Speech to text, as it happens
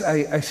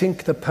I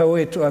think the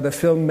poet or the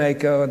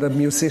filmmaker or the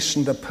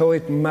musician, the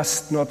poet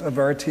must not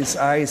avert his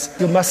eyes.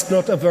 You must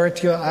not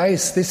avert your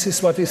eyes. This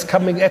is what is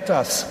coming at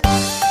us.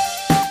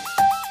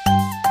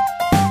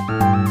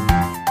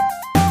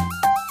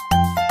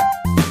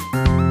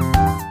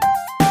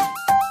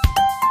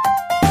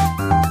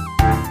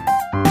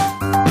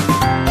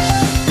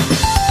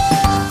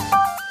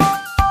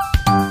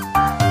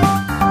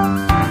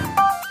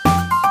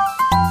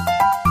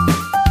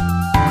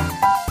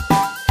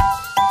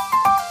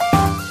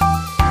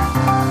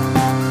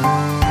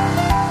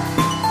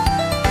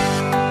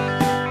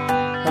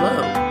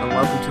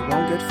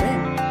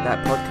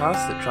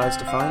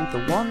 To find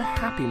the one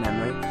happy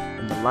memory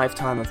in the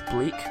lifetime of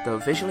bleak, though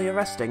visually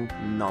arresting,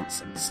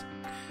 nonsense.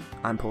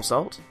 I'm Paul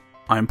Salt.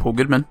 I'm Paul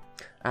Goodman.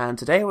 And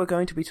today we're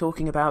going to be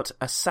talking about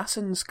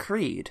Assassin's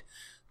Creed,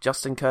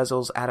 Justin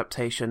Kurzel's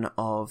adaptation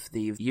of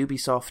the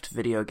Ubisoft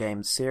video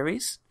game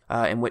series,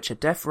 in which a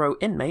death row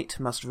inmate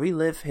must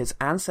relive his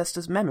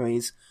ancestors'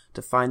 memories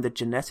to find the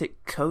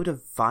genetic code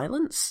of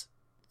violence?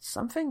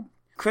 Something?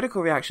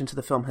 Critical reaction to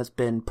the film has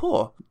been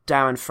poor.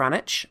 Darren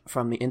Franich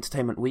from the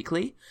Entertainment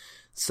Weekly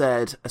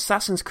said,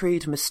 Assassin's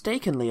Creed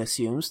mistakenly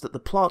assumes that the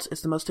plot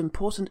is the most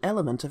important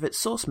element of its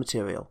source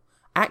material.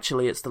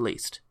 Actually, it's the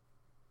least.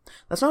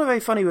 That's not a very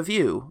funny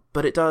review,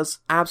 but it does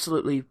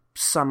absolutely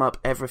sum up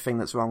everything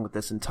that's wrong with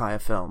this entire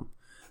film,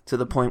 to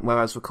the point where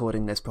us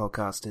recording this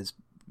podcast is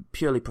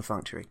purely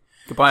perfunctory.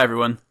 Goodbye,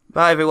 everyone.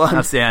 Bye, everyone.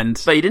 That's the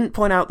end. But he didn't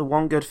point out the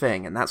one good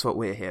thing, and that's what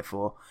we're here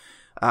for.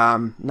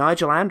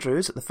 Nigel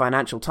Andrews at the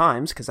Financial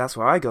Times, because that's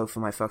where I go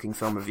for my fucking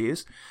film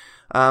reviews,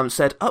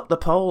 said, up the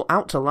pole,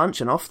 out to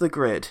lunch and off the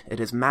grid. It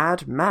is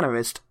mad,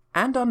 mannerist,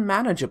 and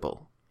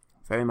unmanageable.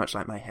 Very much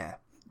like my hair.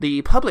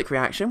 The public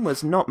reaction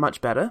was not much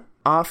better.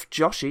 Arf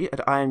Joshi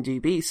at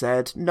IMDb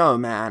said, no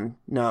man,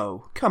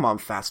 no. Come on,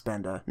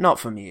 Fassbender. Not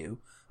from you.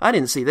 I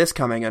didn't see this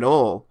coming at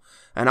all.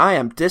 And I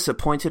am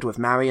disappointed with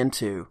Marion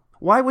too.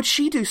 Why would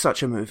she do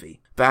such a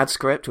movie? Bad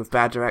script with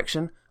bad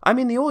direction? I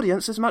mean, the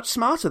audience is much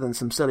smarter than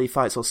some silly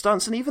fights or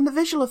stunts, and even the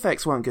visual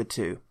effects weren't good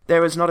too.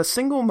 There is not a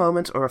single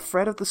moment or a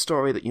thread of the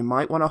story that you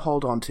might want to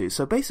hold on to,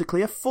 so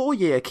basically a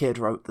 4-year kid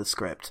wrote the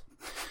script.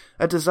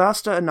 A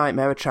disaster, a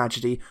nightmare, a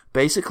tragedy,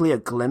 basically a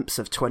glimpse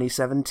of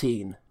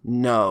 2017.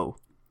 No.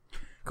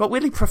 Got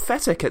weirdly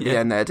prophetic at the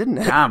end there, didn't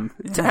it? Damn.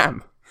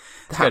 Damn.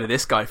 Let's go to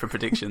this guy for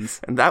predictions.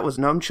 And that was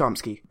Noam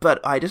Chomsky. But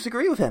I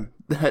disagree with him,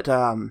 that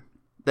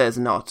there's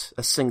not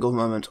a single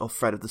moment or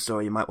thread of the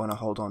story you might want to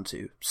hold on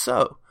to.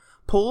 So,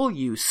 Paul,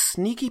 you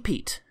sneaky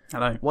Pete.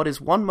 Hello. What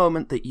is one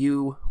moment that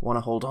you want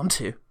to hold on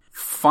to?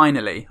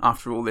 Finally,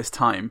 after all this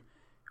time,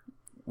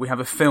 we have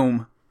a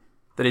film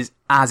that is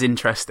as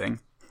interesting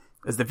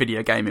as the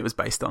video game it was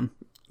based on.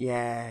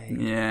 Yay.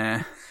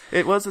 Yeah.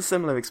 It was a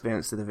similar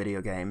experience to the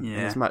video game, Yeah.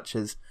 in as much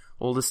as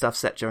all the stuff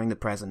set during the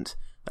present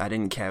I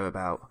didn't care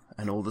about,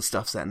 and all the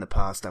stuff set in the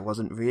past I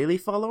wasn't really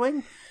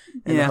following,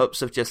 in the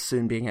hopes of just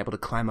soon being able to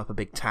climb up a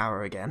big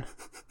tower again.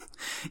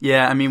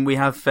 Yeah, I mean, we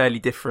have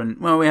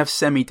we have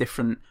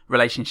semi-different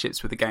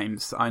relationships with the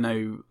games. I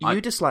know... You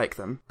dislike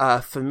them.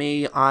 For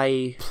me,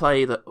 I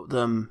play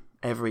them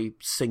every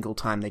single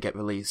time they get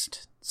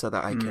released, so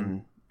that I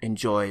can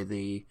enjoy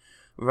the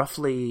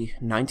roughly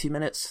 90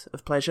 minutes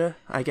of pleasure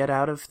I get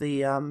out of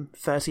the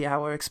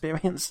 30-hour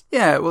experience.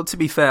 Yeah, well, to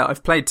be fair,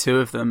 I've played 2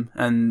 of them,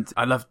 and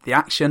I love the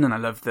action, and I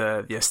love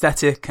the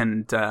aesthetic,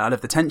 and I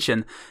love the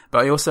tension,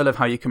 but I also love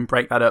how you can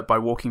break that up by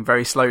walking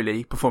very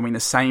slowly, performing the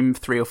same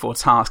 3 or 4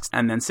 tasks,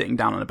 and then sitting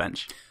down on a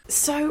bench.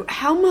 So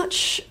how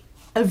much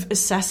of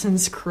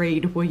Assassin's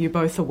Creed were you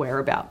both aware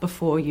about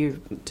before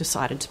you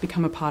decided to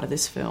become a part of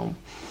this film?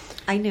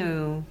 I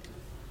know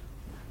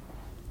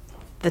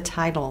the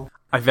title.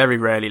 I very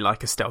rarely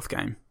like a stealth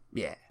game.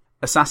 Yeah.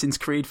 Assassin's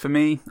Creed, for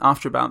me,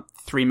 after about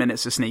 3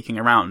 minutes of sneaking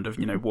around, of,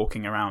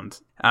 walking around,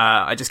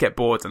 I just get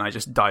bored and I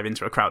just dive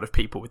into a crowd of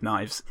people with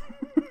knives.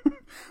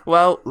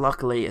 Well,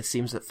 luckily, it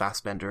seems that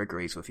Fassbender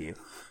agrees with you,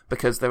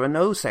 because there are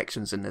no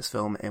sections in this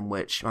film in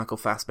which Michael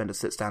Fassbender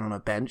sits down on a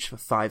bench for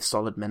 5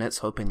 solid minutes,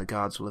 hoping the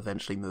guards will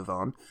eventually move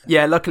on.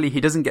 Yeah, luckily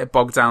he doesn't get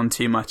bogged down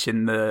too much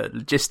in the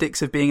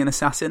logistics of being an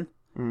assassin.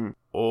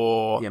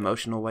 Or the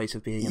emotional weight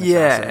of being an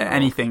assassin. Yeah,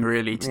 anything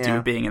really to do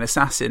with being an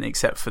assassin,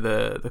 except for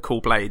the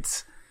cool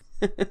blades.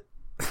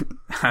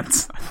 And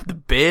the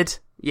beard.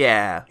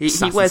 Yeah, he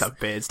have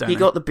beards, don't he they?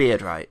 got the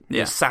beard right. The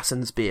Yeah.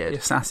 assassin's beard. The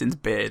assassin's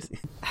beard.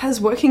 Has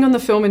working on the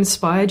film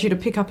inspired you to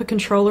pick up a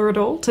controller at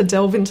all, to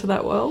delve into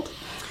that world?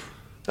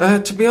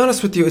 To be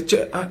honest with you,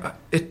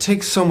 it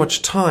takes so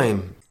much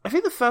time. I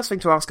think the first thing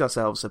to ask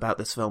ourselves about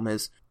this film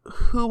is,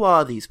 who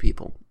are these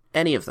people?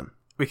 Any of them?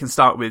 We can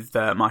start with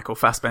Michael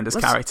Fassbender's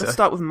character. Let's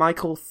start with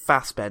Michael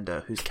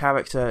Fassbender, whose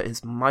character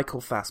is Michael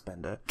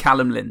Fassbender.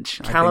 Callum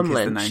Lynch. Callum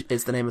Lynch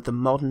is the name of the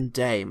modern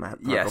day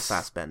Michael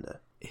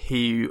Fassbender.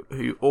 Who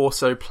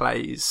also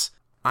plays...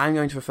 I'm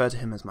going to refer to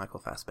him as Michael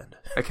Fassbender.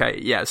 Okay,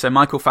 yeah, so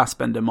Michael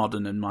Fassbender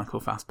modern and Michael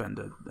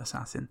Fassbender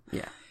assassin.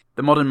 Yeah.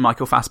 The modern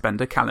Michael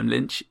Fassbender, Callum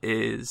Lynch,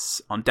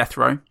 is on death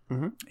row.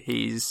 Mm-hmm.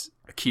 He's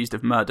accused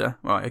of murder.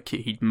 Well,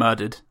 he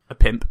murdered a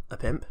pimp. A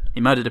pimp? He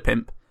murdered a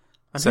pimp.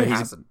 And so he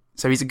hasn't.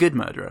 So he's a good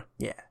murderer.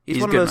 Yeah. He's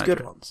He's one a of good those good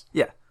murderer. ones.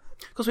 Yeah.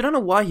 Because we don't know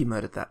why he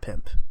murdered that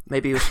pimp.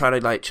 Maybe he was trying to,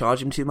 like,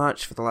 charge him too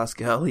much for the last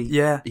girl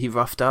he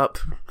roughed up.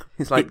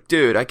 He's like,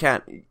 dude, I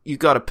can't, you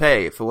gotta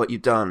pay for what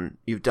you've done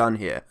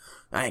here.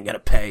 I ain't gonna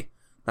pay.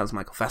 That was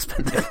Michael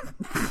Fassbender.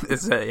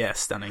 It's,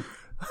 stunning.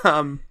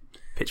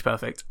 Pitch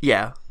perfect.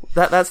 Yeah.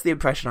 That's the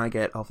impression I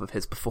get off of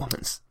his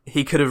performance.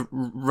 He could have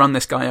run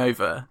this guy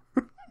over,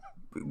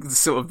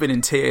 sort of been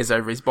in tears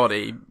over his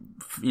body,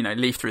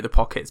 leafed through the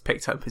pockets,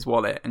 picked up his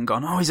wallet and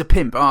gone, oh, he's a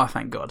pimp. Oh,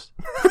 thank God.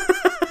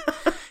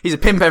 He's a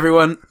pimp,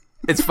 everyone.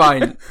 It's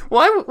fine.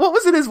 What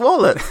was in his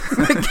wallet?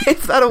 That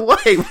gave that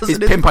away. His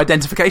pimp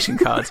identification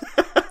card.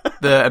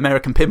 The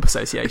American Pimp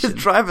Association.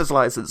 His driver's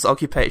license,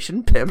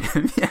 occupation, pimp.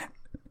 Yeah.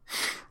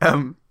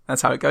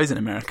 That's how it goes in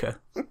America.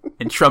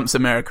 In Trump's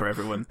America,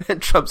 everyone. In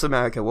Trump's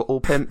America, where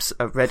all pimps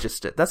are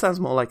registered. That sounds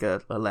more like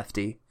a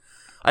lefty.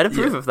 I'd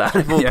approve of that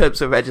if all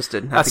pimps are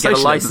registered and have to get a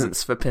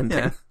license for pimping.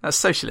 Yeah, that's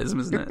socialism,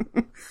 isn't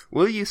it?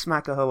 Will you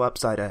smack a hoe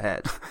upside her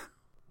head?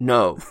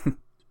 No.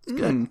 It's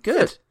good.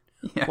 Good.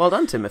 Yeah. Well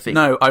done, Timothy.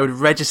 No, I would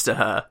register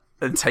her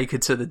and take her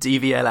to the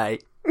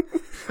DVLA.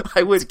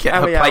 I would get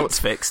her plates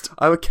fixed.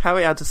 I would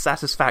carry out a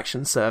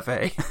satisfaction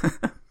survey.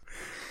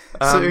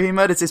 So he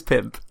murders his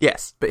pimp.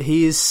 Yes. But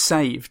he is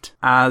saved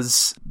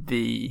as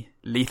the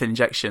lethal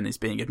injection is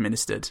being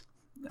administered.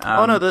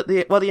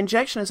 The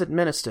injection is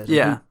administered.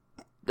 Yeah.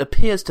 He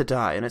appears to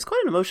die, and it's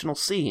quite an emotional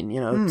scene.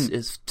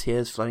 It's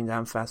tears flowing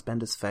down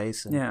Fassbender's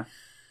face. And, yeah.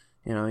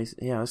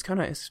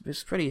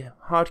 It's pretty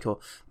hardcore.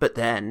 But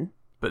then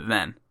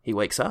he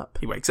wakes up.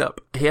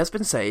 He has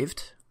been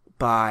saved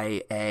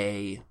by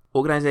a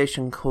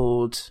organization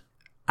called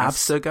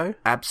Abstergo.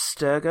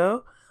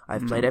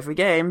 I've played every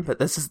game, but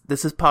this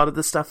is part of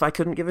the stuff I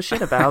couldn't give a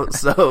shit about.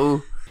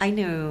 So I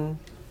know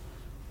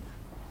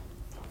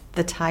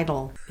the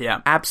title. Yeah,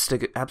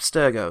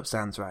 Abstergo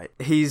sounds right.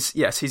 He's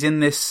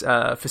in this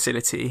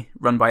facility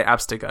run by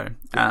Abstergo,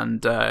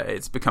 and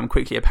it's become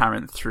quickly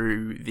apparent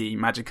through the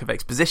magic of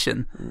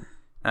exposition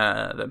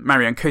that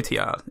Marion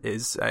Cotillard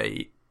is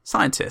a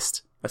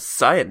scientist. A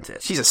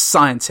scientist? She's a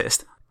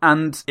scientist.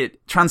 And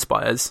it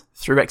transpires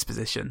through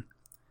exposition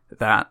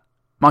that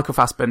Michael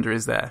Fassbender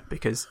is there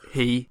because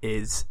he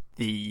is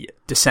the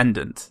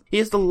descendant. He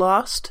is the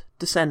last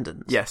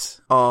descendant.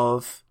 Yes.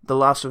 Of the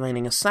last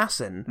remaining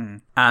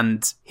assassin.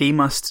 And he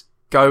must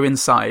go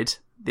inside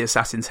the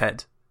assassin's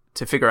head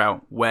to figure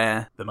out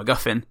where the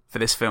MacGuffin for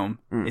this film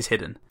is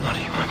hidden. What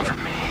do you want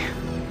from me?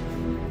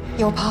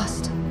 Your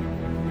past.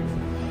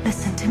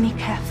 Listen to me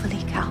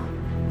carefully, Cal.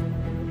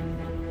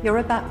 You're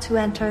about to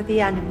enter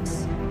the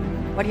Animus.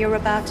 What you're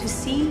about to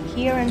see,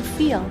 hear, and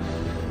feel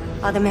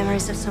are the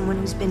memories of someone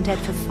who's been dead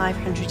for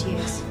 500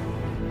 years.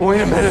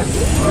 Wait a minute.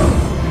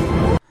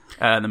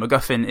 The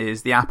MacGuffin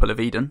is the Apple of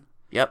Eden.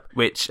 Yep.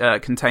 Which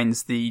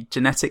contains the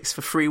genetics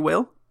for free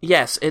will.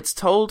 Yes, it's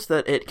told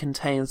that it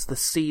contains the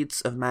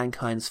seeds of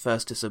mankind's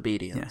first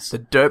disobedience. Yes, the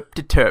derp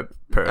de terp.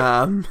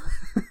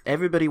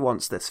 Everybody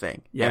wants this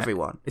thing. Yeah,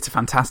 everyone. It's a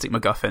fantastic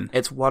MacGuffin.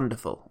 It's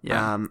wonderful.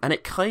 Yeah. And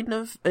it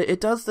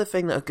it does the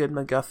thing that a good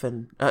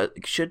MacGuffin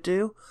should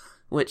do,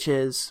 which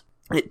is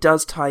it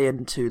does tie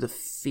into the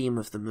theme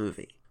of the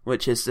movie,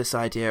 which is this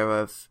idea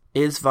of,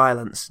 is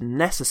violence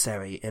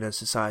necessary in a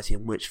society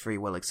in which free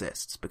will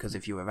exists? Because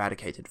if you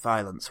eradicated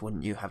violence,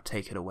 wouldn't you have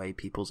taken away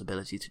people's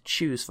ability to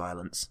choose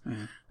violence?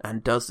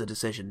 And does the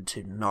decision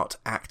to not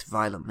act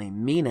violently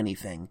mean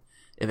anything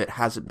if it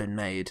hasn't been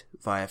made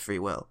via free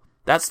will?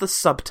 That's the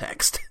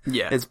subtext.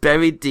 Yeah. It's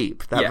buried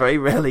deep. That very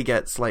rarely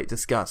gets,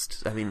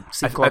 discussed. I mean,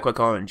 see Clockwork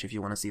Orange if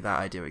you want to see that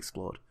idea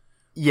explored.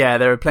 Yeah,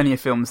 there are plenty of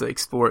films that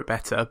explore it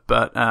better,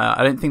 but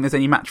I don't think there's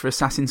any match for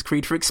Assassin's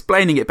Creed for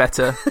explaining it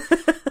better.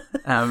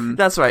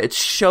 That's right, it's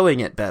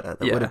showing it better.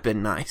 That would have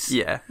been nice.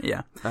 Yeah.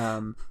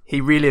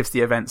 He relives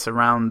the events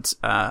around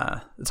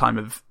the time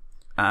of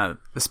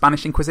the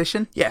Spanish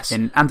Inquisition. Yes.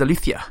 In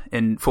Andalusia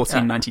in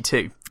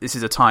 1492. This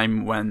is a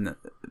time when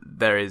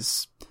there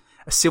is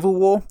a civil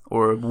war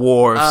or a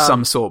war of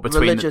some sort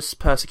between... Religious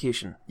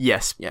persecution.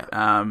 Yes.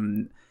 Yeah.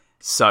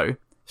 So,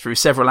 through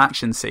several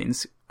action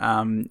scenes...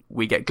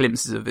 we get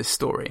glimpses of this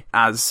story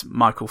as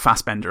Michael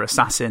Fassbender,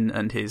 assassin,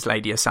 and his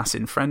lady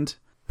assassin friend,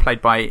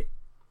 played by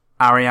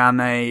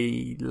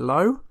Ariane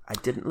Lowe. I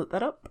didn't look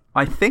that up.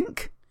 I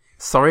think.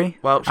 Sorry.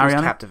 Well, she was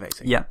Ariane?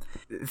 captivating. Yeah.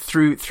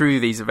 Through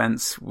these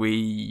events,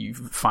 we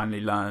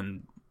finally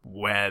learn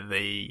where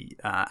the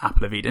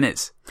Apple of Eden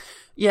is.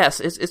 Yes,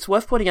 it's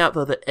worth pointing out,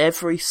 though, that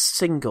every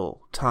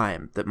single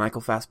time that Michael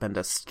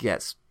Fassbender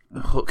gets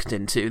hooked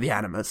into the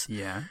Animus,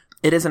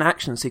 it is an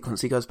action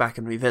sequence he goes back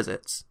and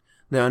revisits.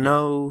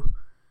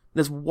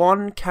 There's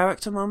one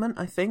character moment,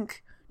 I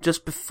think,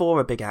 just before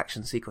a big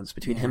action sequence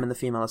between him and the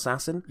female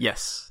assassin.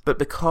 Yes. But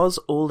because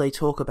all they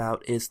talk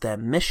about is their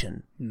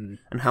mission,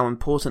 and how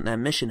important their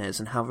mission is,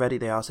 and how ready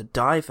they are to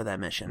die for their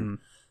mission,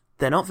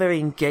 they're not very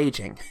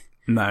engaging.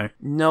 No.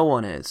 No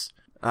one is.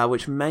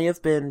 Which may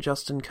have been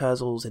Justin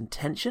Kurzel's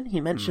intention.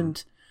 He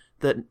mentioned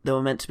that there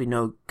were meant to be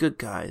no good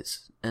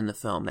guys in the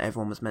film, that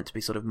everyone was meant to be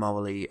sort of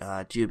morally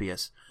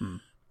dubious.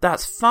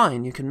 That's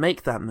fine, you can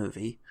make that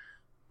movie.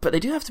 but they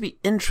do have to be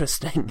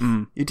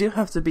interesting. You do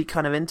have to be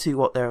kind of into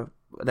what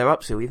they're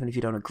up to, even if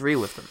you don't agree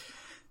with them.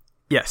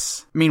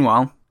 Yes.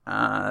 Meanwhile,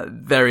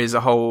 there is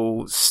a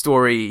whole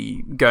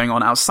story going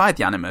on outside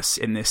the Animus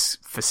in this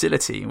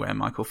facility where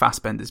Michael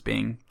Fassbender is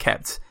being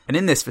kept. And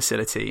in this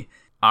facility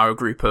are a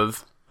group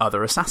of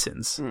other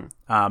assassins,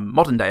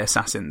 modern-day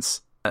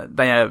assassins.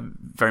 They are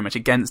very much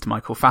against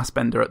Michael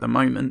Fassbender at the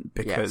moment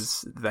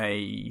because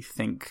they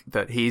think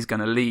that he's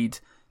going to lead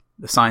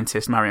the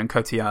scientist Marion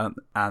Cotillard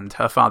and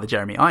her father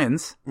Jeremy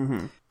Irons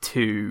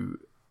to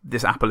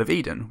this Apple of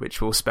Eden,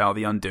 which will spell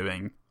the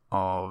undoing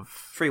of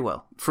free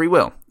will,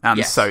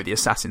 and so the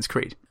Assassin's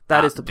Creed.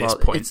 That is the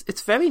plot.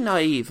 It's very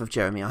naive of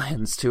Jeremy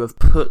Irons to have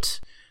put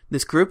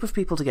this group of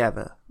people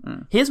together.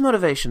 His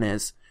motivation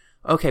is,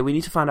 okay, we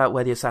need to find out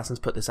where the assassins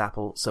put this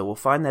apple, so we'll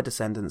find their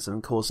descendants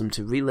and cause them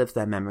to relive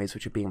their memories,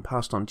 which are being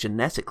passed on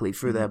genetically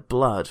through their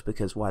blood,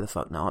 because why the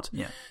fuck not?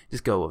 Yeah.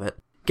 Just go with it.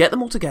 Get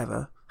them all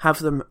together, have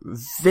them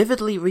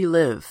vividly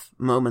relive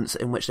moments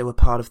in which they were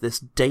part of this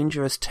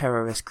dangerous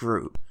terrorist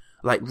group.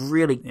 Like,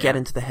 really get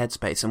into the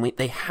headspace, and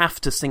they have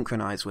to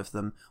synchronize with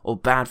them, or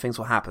bad things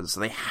will happen, so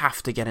they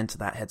have to get into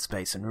that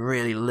headspace and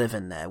really live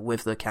in there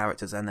with the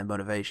characters and their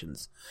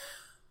motivations.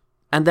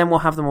 And then we'll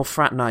have them all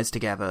fraternize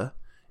together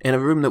in a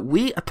room that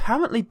we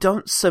apparently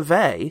don't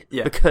survey,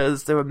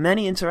 because there are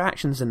many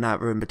interactions in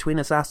that room between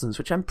assassins,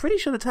 which I'm pretty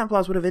sure the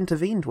Templars would have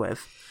intervened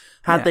with,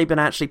 had they been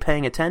actually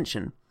paying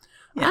attention.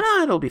 Yeah.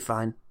 And it'll be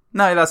fine.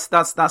 No,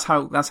 that's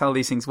how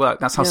these things work.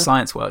 That's how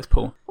science works,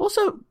 Paul.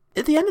 Also,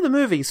 at the end of the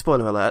movie,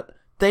 spoiler alert,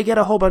 they get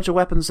a whole bunch of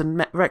weapons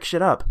and wreck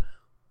shit up.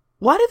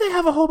 Why did they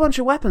have a whole bunch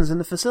of weapons in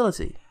the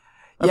facility?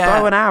 A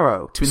bow and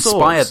arrow. To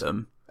inspire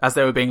them. As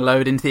they were being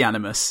lowered into the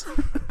Animus,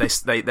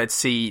 they'd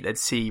see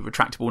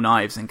retractable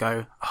knives and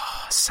go,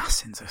 "Oh,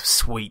 assassins are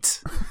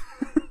sweet."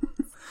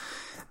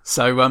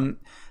 So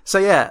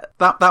yeah,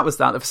 that was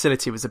that. The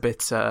facility was a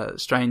bit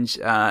strange.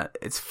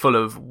 It's full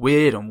of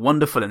weird and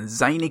wonderful and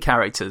zany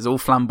characters, all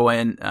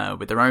flamboyant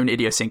with their own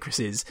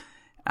idiosyncrasies.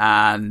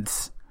 And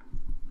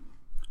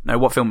no,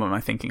 what film am I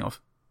thinking of?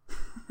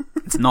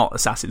 It's not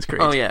Assassin's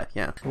Creed. Oh yeah.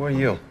 Who are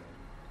you?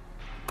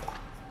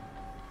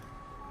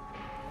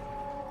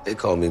 They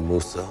call me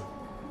Musa,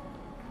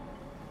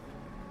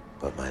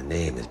 but my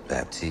name is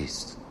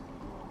Baptiste.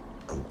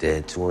 I'm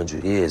dead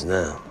 200 years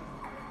now.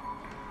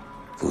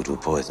 Voodoo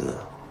poisoner.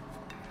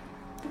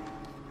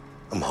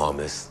 I'm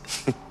harmless.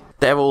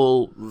 They're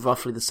all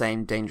roughly the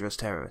same dangerous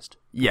terrorist.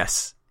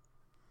 Yes.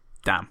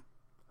 Damn.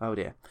 Oh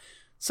dear.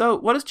 So,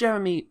 what does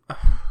Jeremy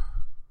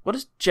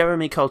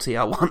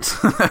Cotillard want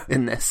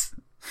in this?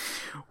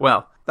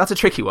 Well, that's a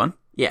tricky one.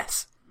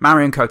 Yes.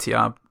 Marion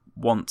Cotillard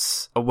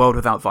wants a world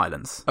without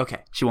violence. Okay.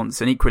 She wants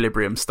an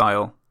Equilibrium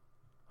style.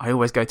 I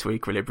always go to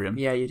Equilibrium.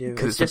 Yeah, you do.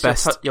 Because it's the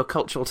best. Your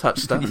cultural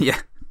touchstone. Yeah.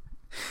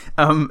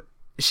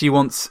 She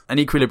wants an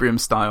Equilibrium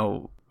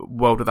style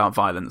world without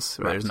violence,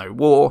 where there's no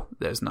war,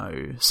 there's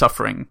no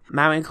suffering.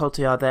 Marion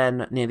Cotillard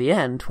then, near the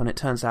end, when it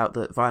turns out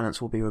that violence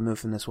will be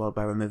removed from this world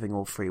by removing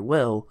all free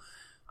will,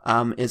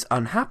 is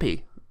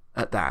unhappy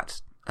at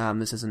that.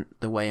 This isn't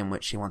the way in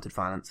which she wanted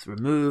violence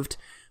removed,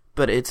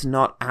 but it's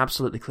not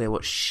absolutely clear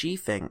what she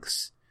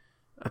thinks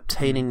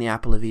obtaining the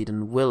Apple of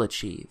Eden will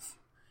achieve.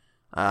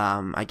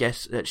 I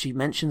guess that she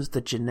mentions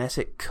the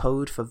genetic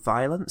code for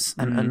violence,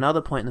 and another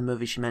point in the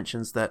movie she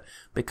mentions that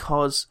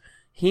because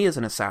he is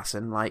an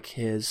assassin like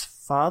his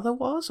father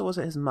was, or was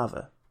it his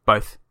mother?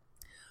 Both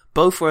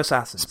were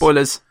assassins.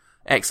 Spoilers.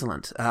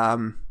 Excellent.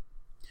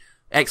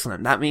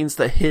 Excellent. That means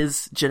that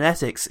his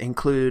genetics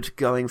include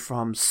going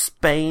from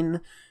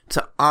Spain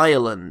to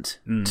Ireland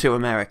to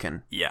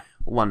American. Yeah.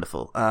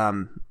 Wonderful.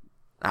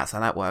 That's how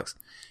that works.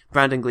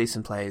 Brandon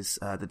Gleeson plays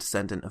the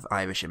descendant of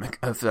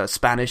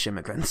Spanish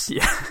immigrants.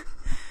 Yeah.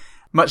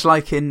 Much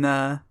like in...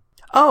 in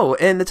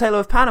The Tale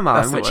of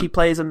Panama, in which he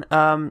plays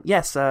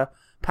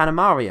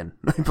Panamarian,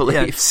 I believe.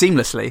 Yeah,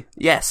 seamlessly.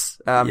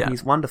 Yes.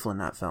 He's wonderful in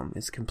that film.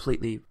 It's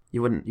completely...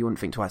 You wouldn't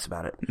think twice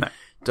about it. No.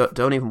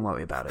 Don't even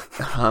worry about it.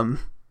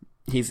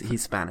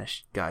 He's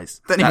Spanish,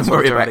 guys. Don't That's even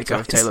worry what about it, director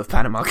of guys. Tale of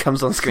Panama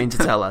comes on screen to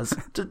tell us.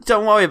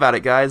 Don't worry about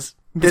it, guys.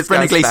 It's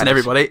Brendan Gleeson, Spanish.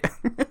 everybody.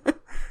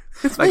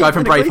 That guy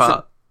from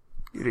Braveheart.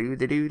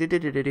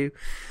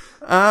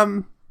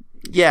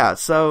 Yeah,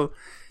 so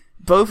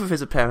both of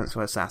his parents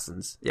were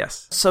assassins.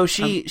 Yes. So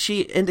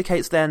she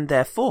indicates then,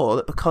 therefore,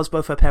 that because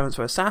both her parents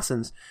were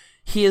assassins,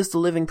 he is the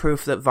living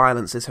proof that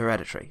violence is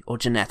hereditary, or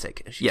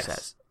genetic, as she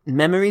says.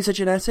 Memories are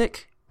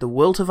genetic. The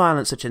will to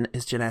violence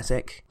is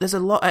genetic. There's a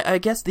lot... I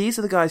guess these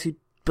are the guys who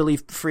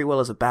believe free will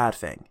is a bad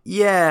thing.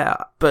 Yeah.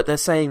 But they're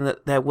saying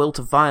that their will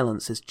to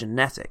violence is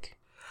genetic.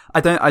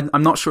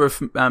 I'm not sure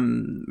if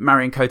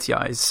Marion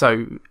Cotillard is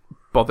so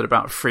bothered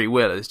about free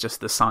will as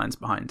just the science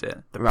behind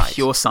it. The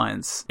pure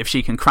science. If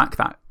she can crack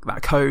that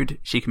code,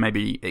 she can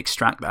maybe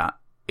extract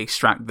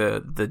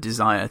the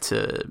desire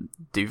to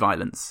do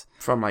violence.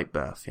 From like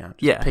birth, yeah.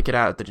 Just pick it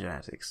out of the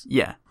genetics.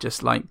 Yeah,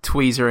 just like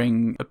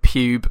tweezering a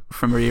pube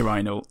from a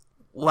urinal.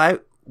 Why?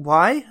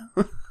 Why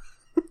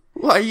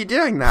are you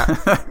doing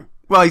that?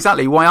 Well,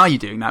 exactly. Why are you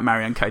doing that,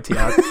 Marion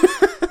Cotillard?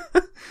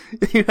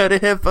 You heard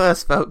it here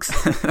first, folks.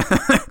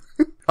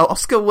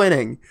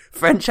 Oscar-winning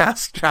French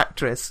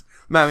actress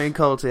Marion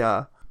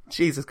Cotillard.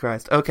 Jesus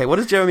Christ. Okay, what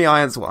does Jeremy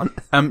Irons want?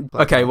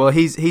 Okay, well,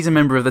 he's a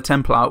member of the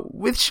Templar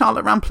with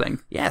Charlotte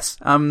Rampling. Yes,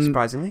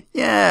 surprisingly.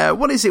 Yeah,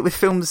 what is it with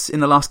films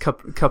in the last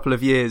couple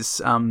of years?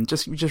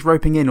 Just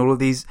roping in all of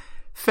these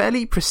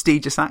fairly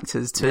prestigious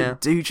actors to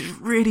do just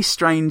really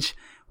strange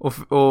or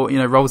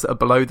roles that are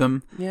below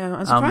them. Yeah,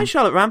 I'm surprised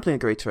Charlotte Rampling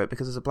agreed to it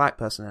because there's a black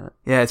person in it.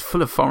 Yeah, it's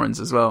full of foreigners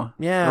as well.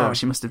 Yeah. Oh,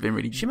 she must have been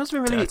really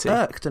dirty.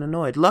 irked and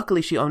annoyed.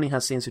 Luckily, she only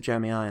has scenes with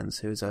Jeremy Irons,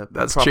 who's a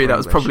That's true, that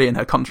was probably in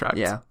her contract.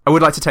 Yeah. I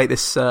would like to take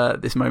this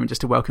moment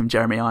just to welcome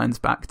Jeremy Irons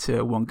back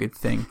to One Good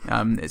Thing.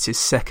 It's his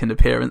second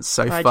appearance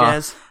so Hi, far.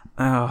 Jez.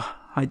 Oh,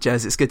 hi,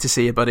 Jez. It's good to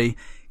see you, buddy.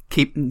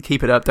 Keep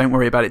it up. Don't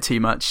worry about it too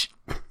much.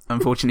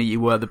 Unfortunately, you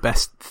were the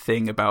best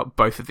thing about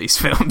both of these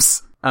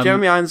films.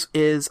 Jeremy Irons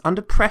is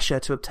under pressure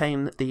to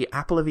obtain the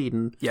Apple of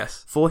Eden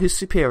for his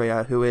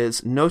superior, who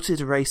is noted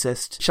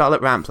racist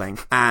Charlotte Rampling.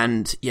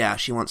 And yeah,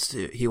 he wants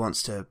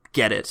to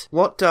get it.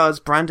 What does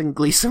Brandon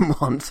Gleeson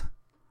want?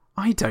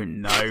 I don't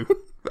know.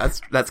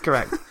 That's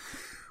correct.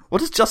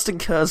 What does Justin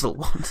Kurzel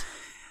want?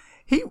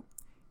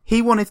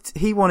 He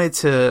wanted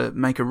to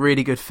make a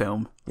really good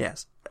film.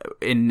 Yes.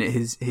 In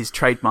his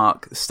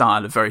trademark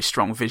style of very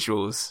strong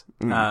visuals,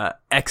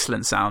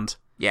 excellent sound.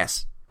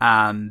 Yes.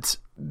 And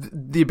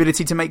the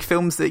ability to make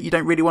films that you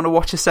don't really want to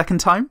watch a second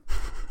time.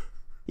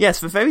 Yes,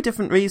 for very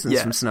different reasons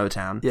from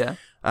Snowtown. Yeah.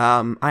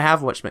 I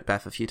have watched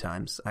Macbeth a few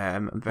times.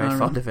 I'm very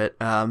fond of it.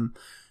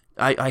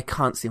 I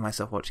can't see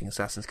myself watching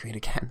Assassin's Creed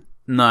again.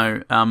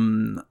 No.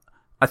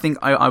 I think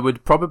I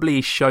would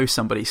probably show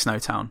somebody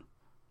Snowtown.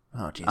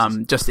 Oh, Jesus.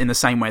 Just in the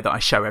same way that I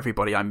show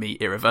everybody I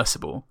meet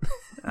Irreversible.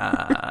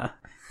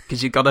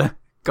 Because you gotta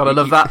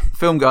love that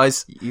film,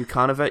 guys. You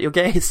can't avert your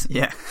gaze.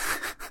 Yeah.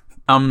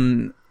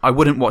 I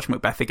wouldn't watch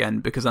Macbeth again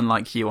because,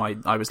 unlike you,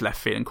 I was left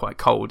feeling quite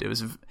cold.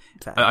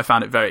 I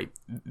found it very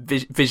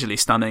visually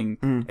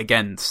stunning.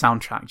 Again,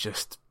 soundtrack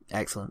just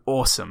excellent,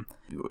 awesome.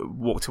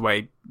 Walked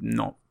away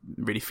not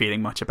really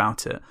feeling much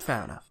about it.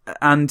 Fair enough.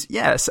 And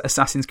yes,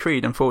 Assassin's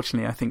Creed,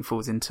 unfortunately, I think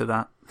falls into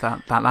that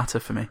latter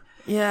for me.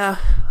 Yeah,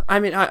 I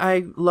mean,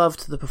 I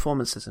loved the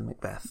performances in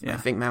Macbeth. Yeah. I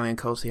think Marion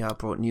Cotillard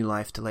brought new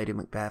life to Lady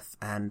Macbeth,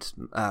 and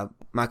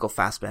Michael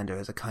Fassbender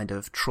is a kind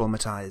of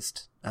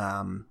traumatized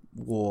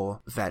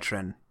war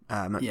veteran.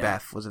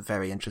 Macbeth was a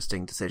very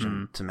interesting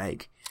decision to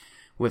make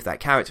with that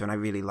character, and I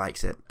really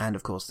liked it. And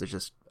of course, there's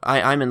just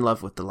I'm in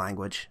love with the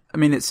language. I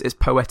mean, it's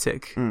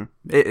poetic.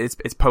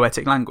 It's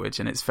poetic language,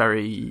 and it's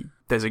very.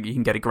 You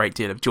can get a great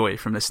deal of joy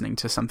from listening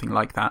to something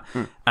like that.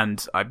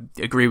 And I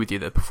agree with you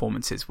that the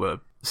performances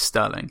were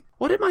sterling.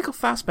 What did Michael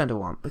Fassbender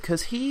want?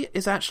 Because he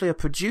is actually a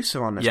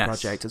producer on this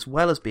project as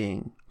well as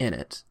being in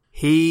it.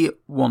 He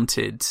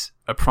wanted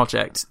a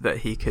project that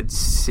he could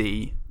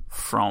see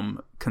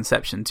from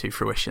conception to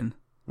fruition.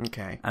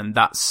 Okay. And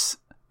that's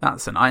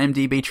an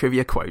IMDb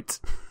trivia quote.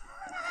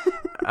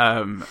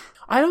 I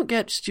don't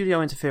get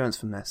studio interference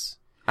from this.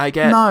 I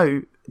get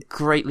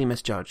greatly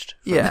misjudged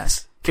from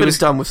this. It was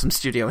done with some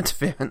studio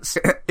interference.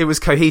 It was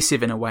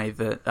cohesive in a way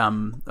that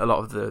a lot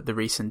of the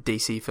recent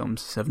DC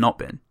films have not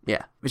been.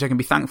 Yeah. Which I can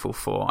be thankful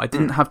for. I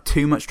didn't have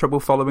too much trouble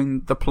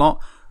following the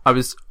plot. I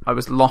was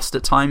lost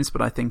at times,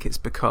 but I think it's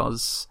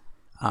because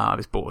I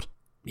was bored.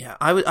 Yeah,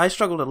 I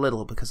struggled a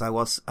little because I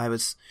was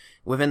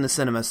within the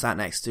cinema sat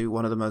next to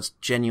one of the most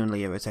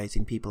genuinely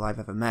irritating people I've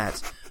ever met.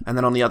 And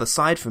then on the other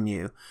side from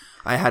you,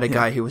 I had a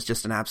guy who was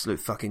just an absolute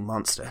fucking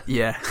monster.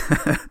 Yeah.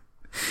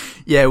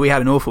 Yeah, we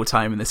had an awful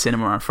time in the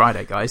cinema on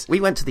Friday, guys. We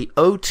went to the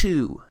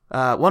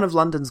O2. One of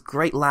London's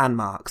great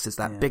landmarks is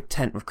that big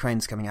tent with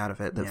cranes coming out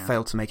of it that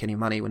failed to make any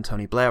money when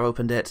Tony Blair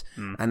opened it,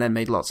 and then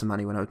made lots of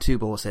money when O2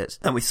 bought it.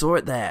 And we saw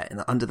it there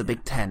under the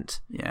big tent,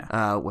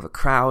 with a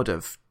crowd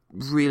of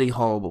really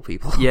horrible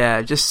people.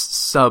 Yeah, just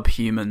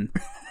subhuman,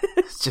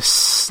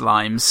 just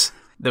slimes.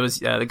 There was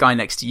the guy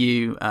next to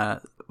you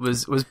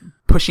was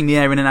pushing the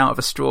air in and out of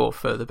a straw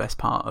for the best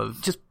part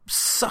of just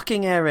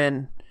sucking air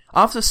in.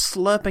 After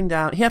slurping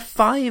down, he had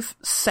 5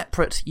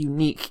 separate,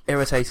 unique,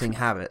 irritating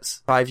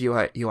habits. 5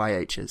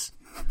 UIHs.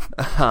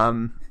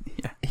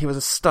 He was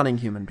a stunning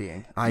human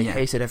being. I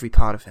hated every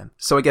part of him.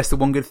 So I guess the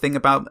one good thing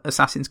about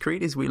Assassin's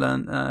Creed is we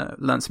learned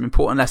some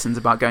important lessons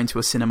about going to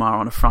a cinema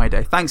on a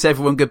Friday. Thanks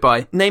everyone,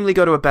 goodbye. Namely,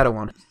 go to a better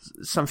one.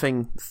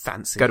 Something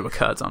fancy. Go to a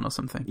Curzon or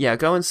something. Yeah,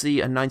 go and see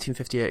a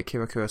 1958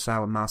 Akira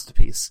Kurosawa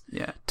masterpiece.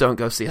 Yeah. Don't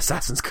go see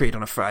Assassin's Creed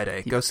on a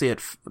Friday. Go see it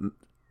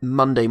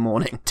Monday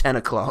morning, 10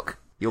 o'clock.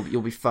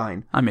 You'll be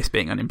fine. I miss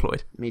being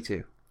unemployed. Me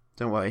too.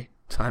 Don't worry.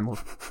 Time will...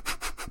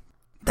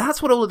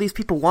 That's what all of these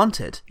people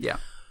wanted. Yeah.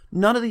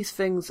 None of these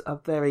things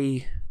are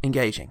very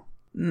engaging.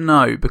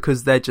 No,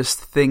 because they're just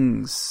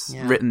things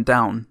written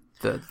down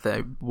that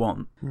they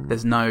want.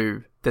 There's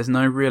no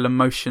real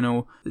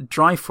emotional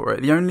drive for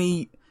it.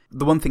 The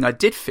one thing I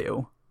did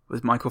feel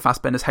was Michael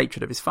Fassbender's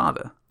hatred of his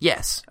father.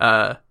 Yes.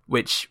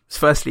 Which was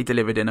firstly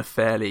delivered in a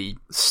fairly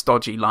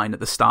stodgy line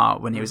at the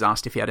start when he was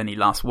asked if he had any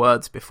last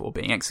words before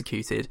being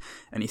executed.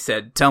 And he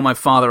said, "Tell my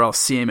father I'll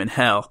see him in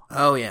hell."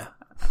 Oh, yeah.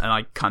 and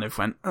I kind of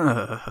went,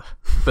 ugh.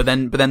 But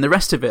then the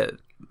rest of it,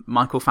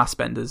 Michael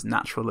Fassbender's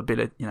natural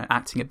ability,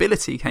 acting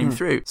ability came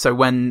through. So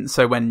when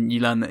you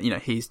learn that,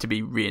 he's to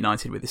be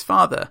reunited with his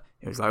father,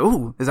 it was like,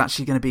 oh, there's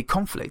actually going to be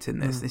conflict in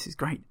this. This is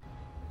great.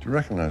 Do you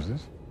recognize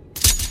this?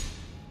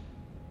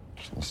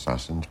 It's an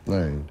assassin's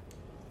blade.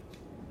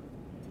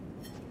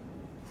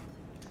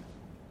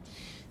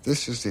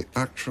 This is the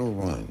actual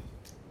one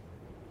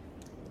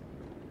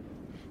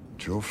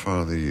that your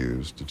father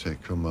used to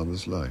take your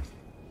mother's life.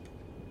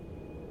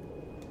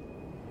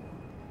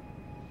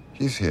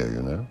 He's here,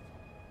 you know.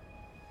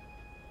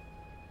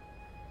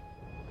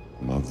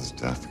 Mother's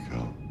death,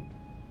 Carl.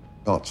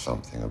 Not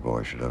something a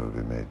boy should ever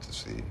be made to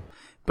see.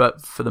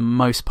 But for the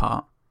most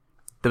part,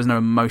 there was no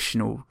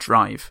emotional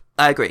drive.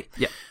 I agree.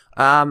 Yeah.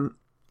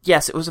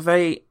 Yes, it was a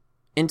very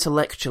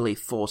intellectually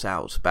thought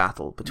out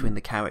battle between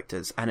the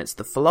characters, and it's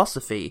the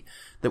philosophy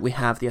that we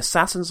have the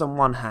assassins on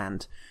one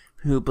hand,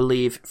 who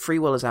believe free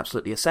will is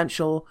absolutely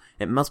essential,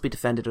 it must be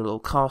defended at all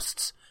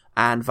costs,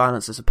 and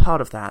violence is a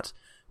part of that,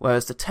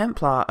 whereas the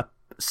Templar are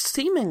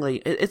seemingly,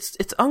 it's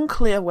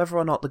unclear whether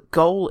or not the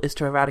goal is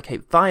to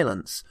eradicate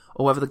violence,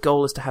 or whether the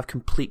goal is to have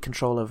complete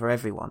control over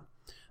everyone.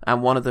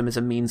 And one of them is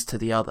a means to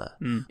the other.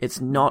 It's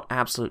not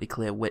absolutely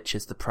clear which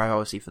is the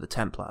priority for the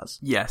Templars.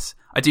 Yes.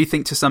 I do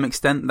think to some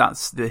extent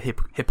that's the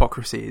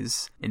hypocrisy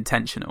is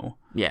intentional.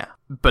 Yeah.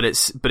 But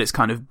it's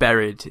kind of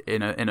buried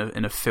in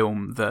a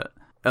film that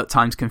at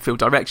times can feel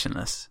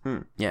directionless.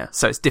 Yeah.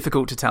 So it's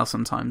difficult to tell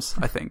sometimes,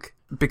 I think.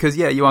 Because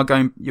you're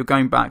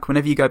going back,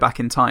 whenever you go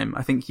back in time,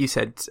 I think you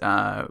said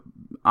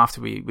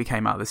after we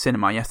came out of the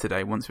cinema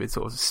yesterday, once we'd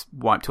sort of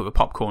wiped all the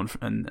popcorn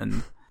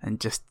and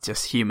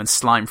just human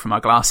slime from our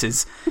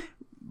glasses,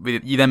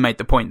 you then made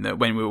the point that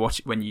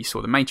when you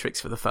saw The Matrix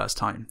for the first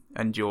time,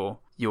 and you're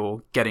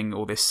getting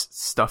all this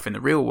stuff in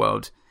the real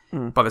world,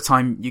 by the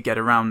time you get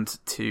around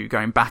to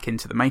going back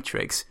into The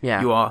Matrix,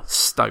 you are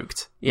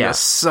stoked. Yeah. You're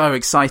so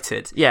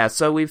excited. Yeah,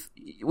 so we've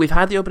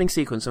had the opening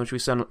sequence in which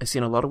we've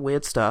seen a lot of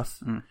weird stuff.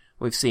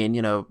 We've seen,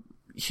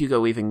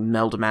 Hugo Weaving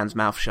meld a man's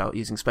mouth shut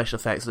using special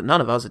effects that none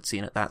of us had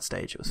seen at that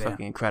stage. It was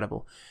fucking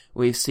incredible.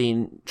 We've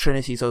seen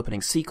Trinity's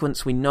opening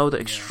sequence. We know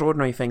that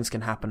extraordinary things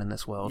can happen in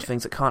this world,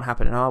 things that can't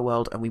happen in our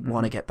world, and we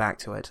want to get back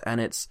to it.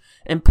 And it's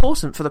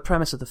important for the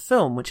premise of the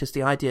film, which is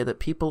the idea that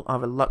people are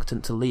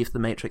reluctant to leave the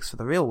Matrix for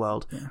the real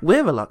world. Yeah.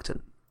 We're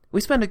reluctant. We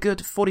spend a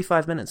good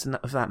 45 minutes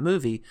of that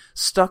movie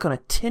stuck on a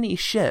tinny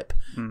ship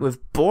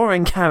with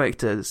boring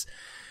characters,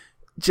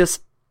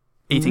 just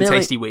eating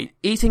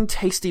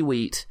tasty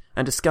wheat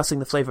and discussing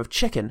the flavor of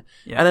chicken.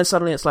 Yeah. And then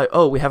suddenly it's like,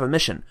 oh, we have a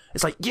mission.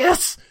 It's like,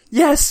 yes,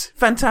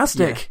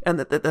 fantastic. Yeah. And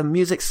the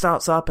music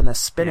starts up and they're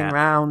spinning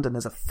around and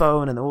there's a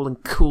phone and they're all in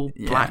cool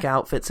black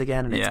outfits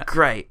again, and it's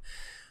great.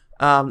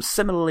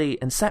 Similarly,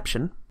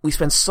 Inception, we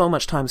spend so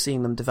much time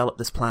seeing them develop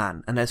this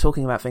plan, and they're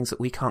talking about things that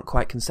we can't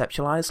quite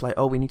conceptualize, like,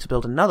 oh, we need to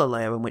build another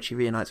layer in which he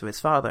reunites with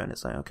his father, and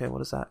it's like, okay,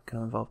 what is that going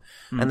to involve?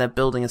 And they're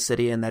building a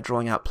city and they're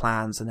drawing out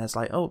plans, and there's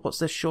like, oh, what's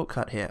this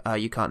shortcut here?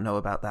 You can't know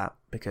about that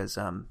because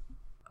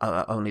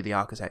only the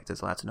architect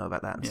is allowed to know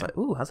about that. And it's like,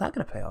 ooh, how's that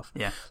going to pay off?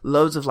 Yeah.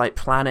 Loads of like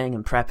planning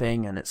and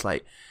prepping, and it's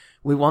like,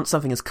 we want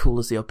something as cool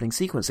as the opening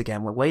sequence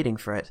again. We're waiting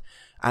for it.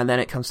 And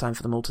then it comes time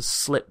for them all to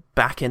slip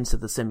back into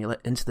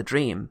the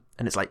dream.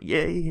 And it's like,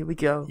 yay, here we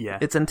go. Yeah.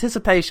 It's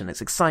anticipation.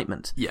 It's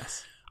excitement.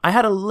 Yes. I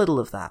had a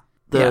little of that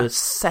the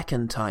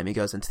second time he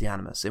goes into the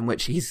Animus, in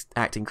which he's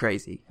acting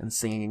crazy and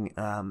singing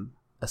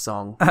a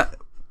song.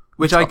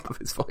 Which of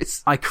his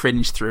voice. I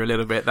cringed through a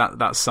little bit,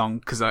 that song,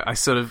 because I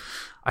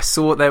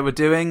saw what they were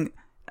doing,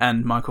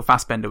 and Michael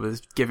Fassbender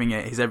was giving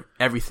it his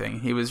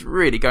everything. He was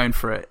really going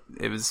for it.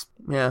 It was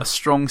a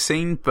strong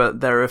scene, but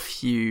there are a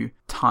few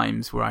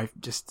times where I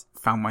just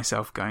found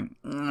myself going,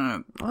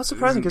 well, that's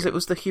surprising, because it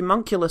was the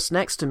homunculus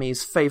next to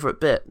me's favourite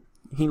bit.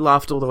 He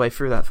laughed all the way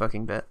through that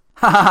fucking bit.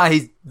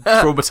 He's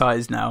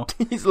traumatized now.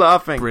 He's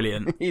laughing.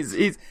 Brilliant.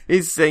 He's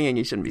singing.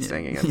 He shouldn't be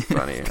singing. It's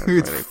funny. It's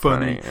really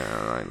funny. Yeah,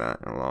 I like that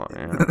a lot.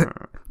 Yeah.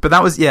 But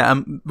that was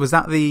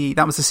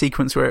that was the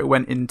sequence where it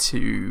went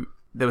into,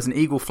 there was an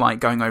eagle flight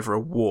going over a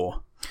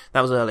war.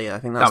 That was earlier. I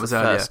think that was the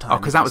earlier. First time. Oh,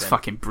 because that was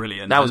fucking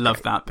brilliant. I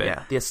loved that bit.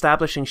 Yeah, the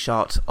establishing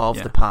shot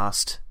of the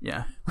past.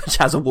 Yeah, which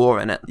has a war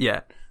in it.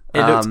 Yeah,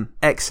 it looked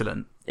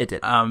excellent. It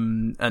did.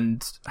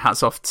 And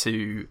hats off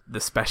to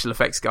the special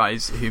effects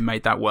guys who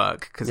made that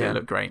work, because it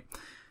looked great.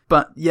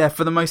 But yeah,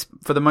 for the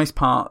most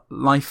part,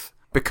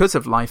 because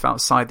of life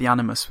outside the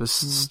Animus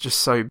was just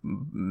so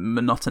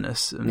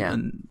monotonous,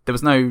 and there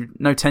was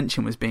no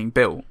tension was being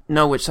built.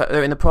 No,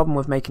 and the problem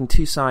with making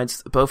two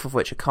sides, both of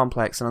which are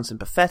complex and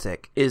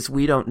unsympathetic, is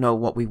we don't know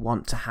what we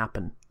want to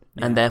happen,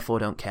 and therefore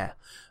don't care.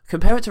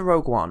 Compare it to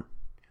Rogue One,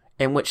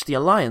 in which the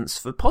Alliance,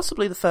 for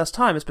possibly the first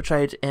time, is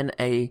portrayed in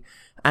a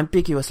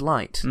ambiguous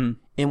light,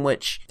 in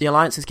which the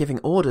Alliance is giving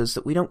orders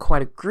that we don't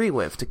quite agree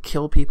with, to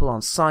kill people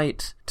on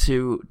sight,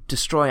 to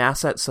destroy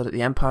assets so that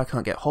the Empire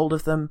can't get hold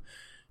of them.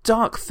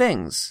 Dark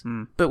things,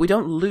 but we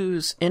don't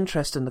lose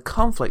interest in the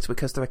conflict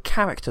because there are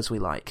characters we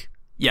like.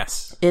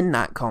 Yes. In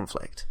that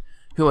conflict,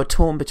 who are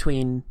torn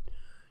between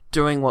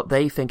doing what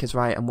they think is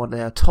right and what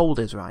they are told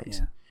is right.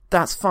 Yeah.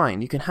 that's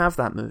fine. You can have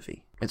that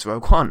movie. It's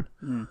Rogue One.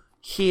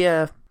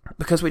 Here,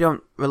 because we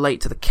don't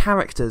relate to the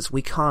characters,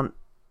 we can't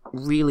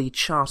really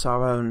chart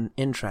our own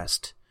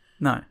interest.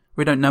 No,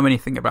 we don't know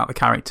anything about the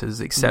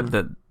characters except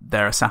that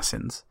they're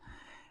assassins.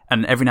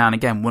 And every now and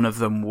again, one of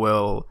them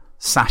will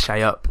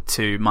sashay up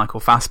to Michael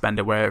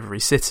Fassbender wherever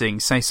he's sitting,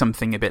 say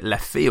something a bit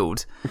left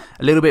field,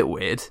 a little bit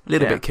weird, a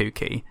little bit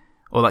kooky,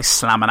 or like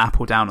slam an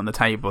apple down on the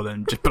table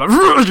and just be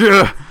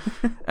like,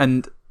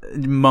 and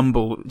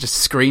mumble, just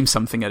scream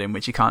something at him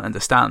which you can't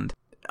understand.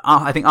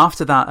 I think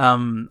after that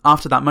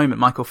moment,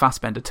 Michael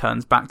Fassbender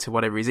turns back to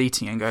whatever he's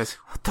eating and goes,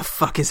 "What the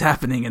fuck is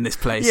happening in this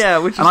place?" Yeah,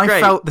 which is and great.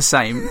 I felt the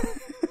same.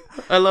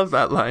 I love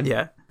that line.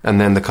 Yeah. And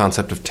then the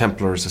concept of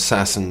Templars,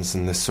 assassins,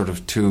 and this sort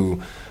of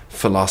two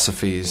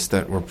philosophies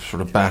that were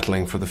sort of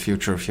battling for the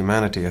future of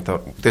humanity. I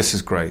thought, this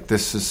is great.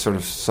 This is sort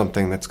of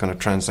something that's going to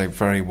translate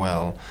very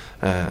well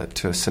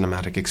to a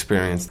cinematic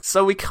experience.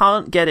 So we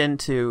can't get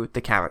into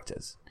the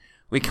characters.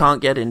 We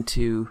can't get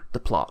into the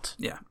plot.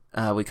 Yeah.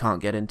 We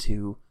can't get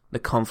into the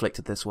conflict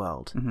of this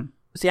world.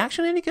 Was the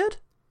action any good?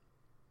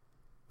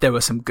 There were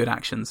some good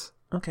actions.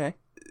 Okay.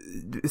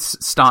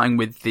 Starting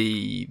with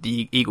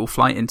the eagle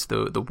flight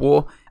into the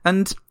war,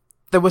 and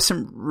there were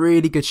some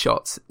really good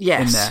shots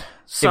in there.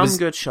 Some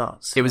good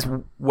shots. It was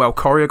well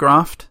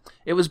choreographed.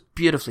 It was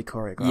beautifully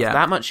choreographed. Yeah.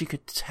 That much you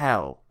could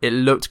tell. It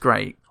looked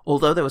great.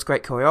 Although there was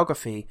great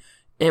choreography,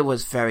 it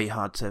was very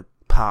hard to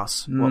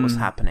pass what was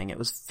happening. It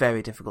was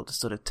very difficult to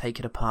sort of take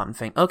it apart and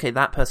think, okay,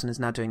 that person is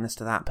now doing this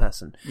to that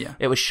person. Yeah.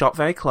 It was shot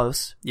very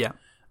close. Yeah.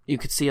 You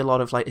could see a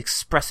lot of like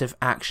expressive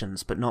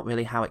actions, but not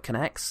really how it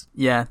connects.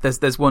 Yeah,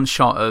 there's one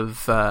shot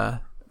of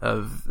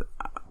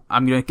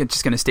I'm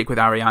just gonna stick with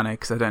Ariana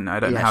because I don't know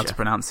how to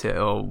pronounce it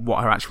or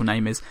what her actual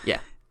name is. Yeah,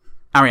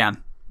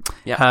 Ariane.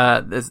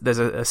 Yeah, there's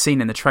a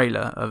scene in the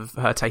trailer of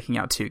her taking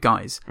out two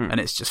guys, and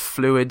it's just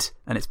fluid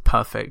and it's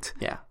perfect.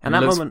 Yeah, and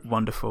that moment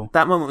wonderful.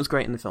 That moment was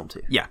great in the film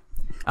too. Yeah,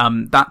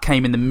 that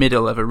came in the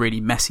middle of a really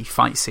messy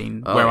fight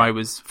scene where I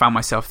found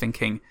myself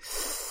thinking,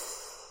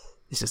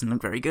 this doesn't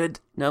look very good.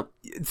 Nope.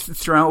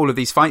 Throughout all of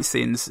these fight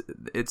scenes,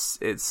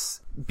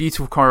 it's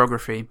beautiful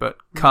choreography, but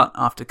cut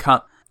after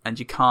cut, and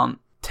you can't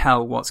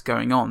tell what's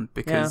going on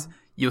because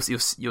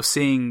you're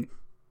seeing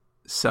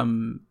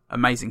some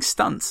amazing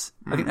stunts.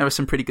 I think there were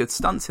some pretty good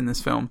stunts in this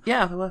film.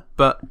 Yeah, there were.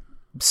 But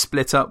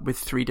split up with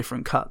 3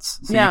 different cuts,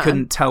 so you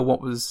couldn't tell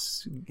what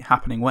was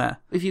happening where.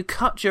 If you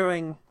cut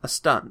during a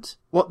stunt,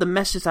 what the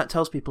message that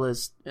tells people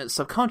is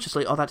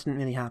subconsciously, oh, that didn't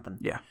really happen.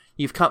 Yeah.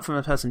 You've cut from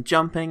a person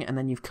jumping, and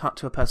then you've cut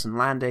to a person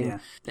landing. Yeah.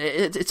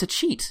 It's a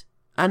cheat.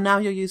 And now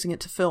you're using it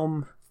to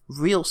film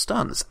real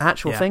stunts,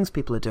 actual things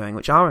people are doing,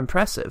 which are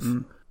impressive.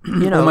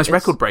 You know, almost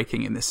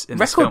record-breaking in this film.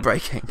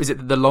 Record-breaking. Is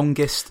it the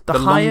longest? The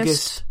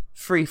highest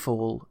free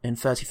fall in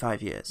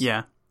 35 years.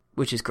 Yeah.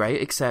 Which is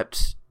great,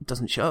 except it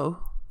doesn't show.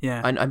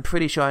 Yeah. I'm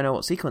pretty sure I know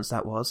what sequence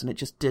that was, and it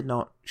just did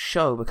not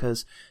show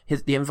because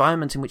the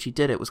environment in which he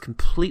did it was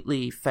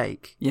completely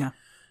fake. Yeah.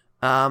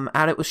 And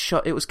it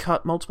was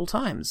cut multiple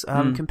times.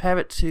 Compare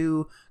it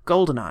to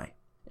GoldenEye,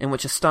 in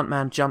which a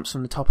stuntman jumps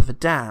from the top of a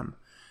dam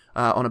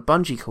on a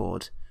bungee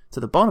cord to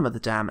the bottom of the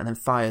dam and then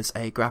fires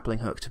a grappling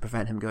hook to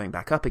prevent him going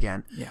back up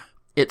again. Yeah.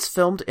 It's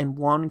filmed in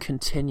one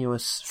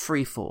continuous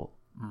free fall,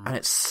 and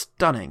it's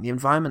stunning. The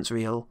environment's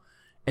real.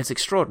 It's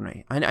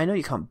extraordinary. I know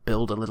you can't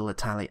build a little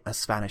a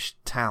Spanish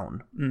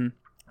town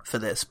for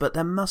this, but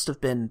there must have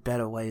been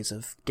better ways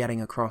of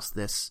getting across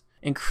this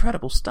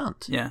incredible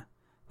stunt. Yeah.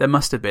 There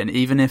must have been,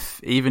 even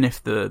if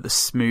the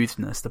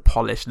smoothness, the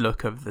polished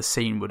look of the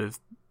scene would have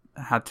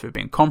had to have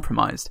been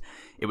compromised,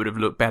 it would have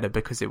looked better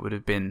because it would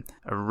have been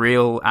a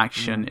real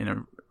action in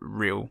a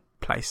real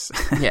place.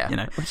 Yeah, you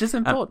know, which is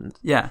important.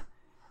 Yeah,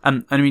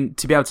 and I mean,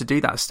 to be able to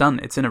do that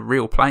stunt, it's in a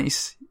real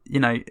place. You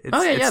know,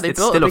 they it's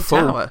built still a big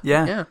tower.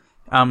 Yeah.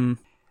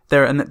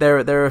 There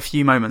are a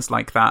few moments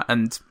like that,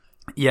 and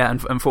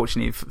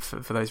unfortunately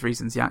for those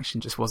reasons, the action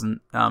just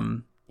wasn't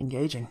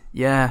engaging.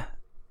 Yeah.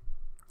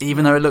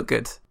 Even though it looked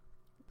good.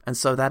 And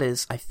so that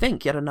is, I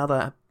think, yet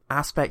another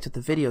aspect of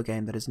the video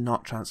game that is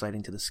not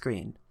translating to the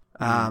screen.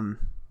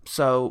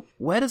 So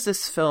where does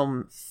this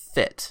film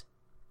fit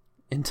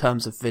in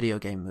terms of video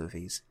game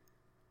movies?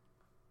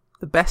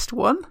 The best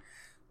one?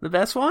 The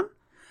best one?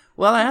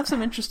 Well, I have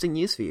some interesting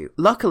news for you.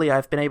 Luckily,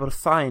 I've been able to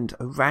find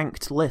a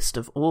ranked list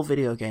of all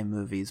video game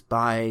movies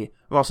by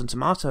Rotten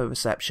Tomato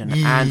reception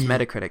and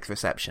Metacritic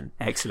reception.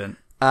 Excellent.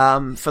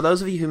 For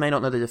those of you who may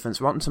not know the difference,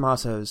 Rotten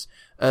Tomatoes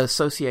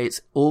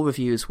associates all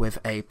reviews with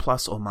a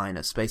plus or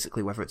minus,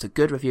 basically whether it's a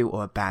good review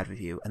or a bad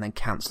review, and then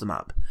counts them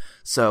up.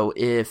 So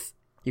if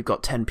you've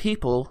got 10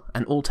 people,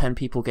 and all 10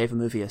 people gave a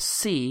movie a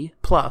C+,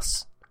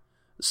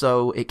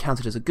 so it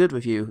counted as a good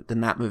review,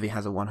 then that movie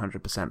has a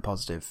 100%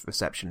 positive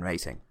reception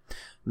rating.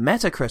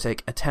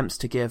 Metacritic attempts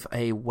to give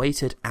a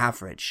weighted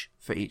average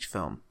for each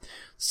film.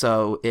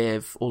 So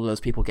if all of those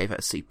people gave it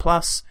a C+,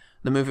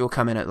 the movie will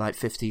come in at like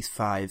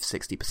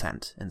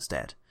 55-60%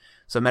 instead.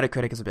 So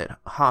Metacritic is a bit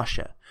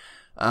harsher,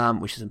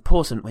 which is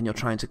important when you're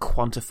trying to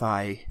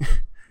quantify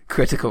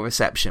critical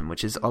reception,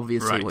 which is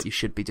obviously what you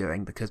should be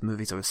doing because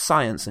movies are a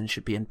science and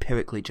should be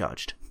empirically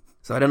judged.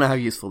 So I don't know how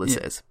useful this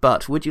is,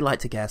 but would you like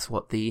to guess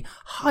what the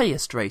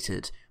highest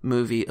rated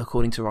movie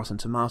according to Rotten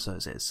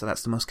Tomatoes is? So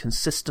that's the most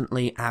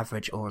consistently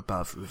average or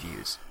above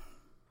reviews.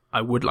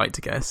 I would like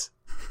to guess.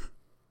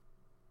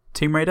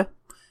 Tomb Raider?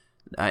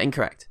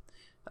 Incorrect.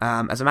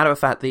 As a matter of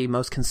fact, the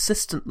most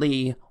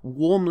consistently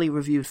warmly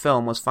reviewed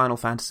film was Final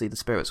Fantasy: The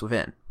Spirits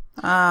Within.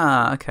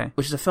 Ah, okay.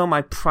 Which is a film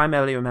I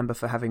primarily remember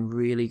for having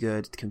really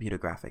good computer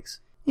graphics.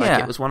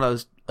 Like, it was one of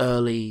those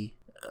early,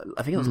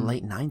 I think it was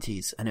late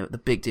 90s, and the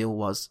big deal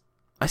was,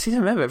 I seem to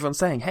remember everyone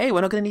saying, hey,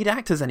 we're not going to need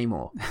actors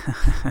anymore.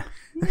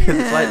 Because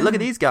it's like, look at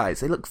these guys,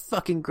 they look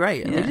fucking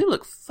great. And they do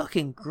look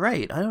fucking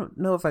great. I don't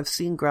know if I've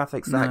seen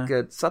graphics that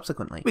good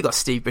subsequently. We got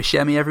Steve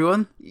Buscemi,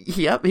 everyone.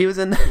 Yep, he was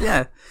in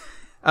Yeah.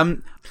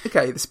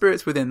 Okay, The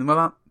Spirits Within.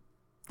 Well,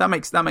 that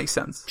makes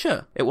sense.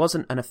 Sure. It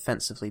wasn't an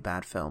offensively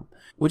bad film.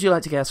 Would you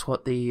like to guess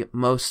what the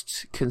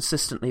most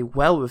consistently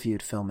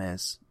well-reviewed film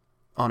is,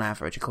 on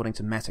average, according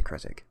to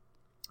Metacritic?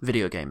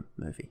 Video game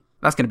movie.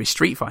 That's going to be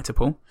Street Fighter,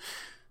 Paul.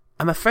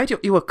 I'm afraid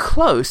you were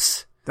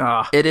close.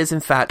 It is,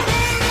 in fact...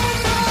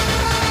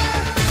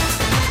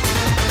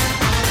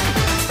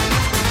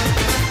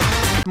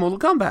 Mortal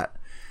Kombat,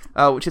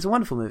 which is a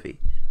wonderful movie.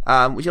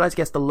 Would you like to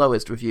guess the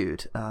lowest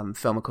reviewed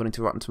film according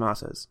to Rotten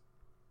Tomatoes?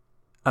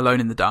 Alone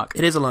in the Dark.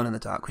 It is Alone in the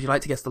Dark. Would you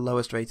like to guess the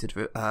lowest rated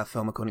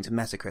film according to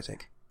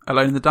Metacritic?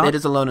 Alone in the Dark? It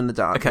is Alone in the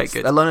Dark. Okay,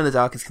 good. Alone in the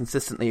Dark is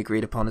consistently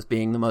agreed upon as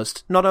being the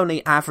most, not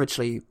only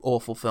averagely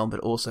awful film, but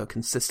also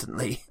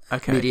consistently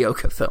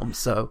mediocre film,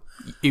 so...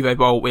 Uwe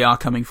Boll, we are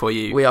coming for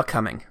you. We are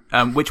coming.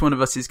 Which one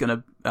of us is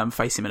going to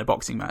face him in a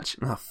boxing match?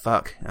 Oh,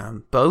 fuck.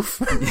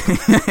 Both?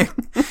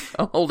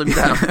 I'll hold him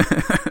down.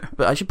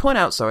 But I should point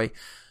out,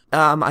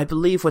 I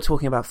believe we're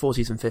talking about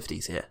 40s and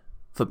 50s here,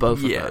 for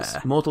both of those.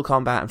 Mortal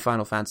Kombat and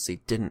Final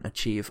Fantasy didn't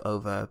achieve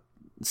over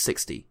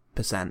 60%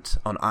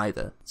 on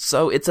either.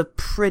 So it's a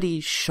pretty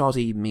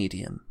shoddy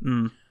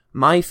medium.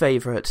 My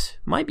favourite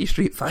might be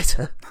Street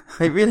Fighter.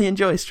 I really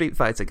enjoy Street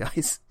Fighter,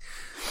 guys.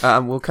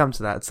 We'll come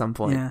to that at some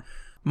point. Yeah.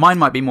 Mine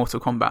might be Mortal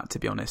Kombat, to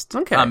be honest.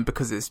 Okay.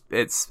 Because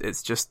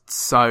it's just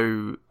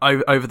so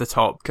over the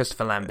top.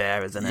 Christopher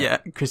Lambert, isn't it? Yeah,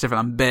 Christopher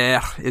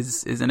Lambert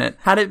isn't it?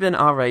 Had it been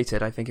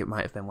R-rated, I think it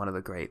might have been one of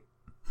the great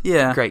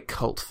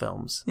cult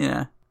films.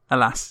 Yeah.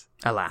 Alas.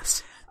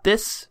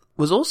 This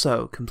was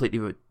also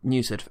completely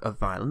neutered of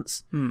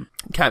violence.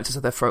 Characters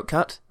have their throat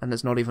cut, and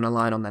there's not even a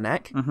line on their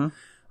neck.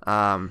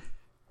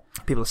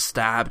 People are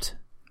stabbed.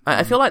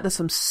 I feel like there's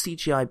some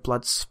CGI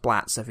blood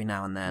splats every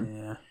now and then.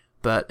 Yeah.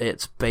 But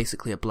it's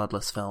basically a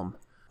bloodless film.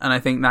 And I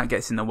think that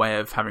gets in the way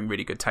of having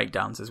really good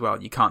takedowns as well.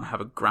 You can't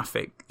have a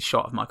graphic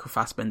shot of Michael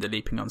Fassbender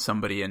leaping on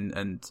somebody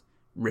and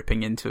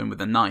ripping into him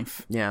with a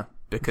knife. Yeah.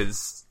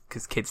 Because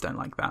kids don't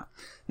like that.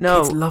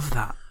 No. Kids love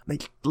that. They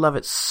love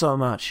it so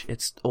much.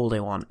 It's all they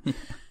want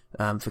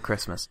for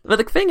Christmas. But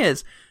the thing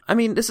is, I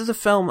mean, this is a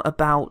film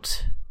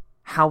about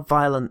how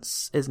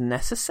violence is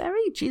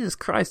necessary? Jesus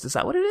Christ, is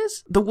that what it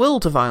is? The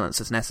will to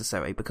violence is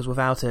necessary, because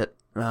without it,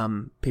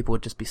 people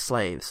would just be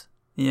slaves.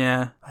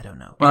 Yeah. I don't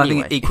know. Well,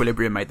 anyway. I think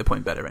Equilibrium made the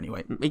point better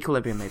anyway.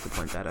 Equilibrium made the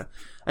point better.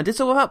 And it's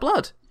all about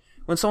blood.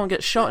 When someone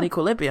gets shot in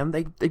Equilibrium,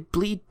 they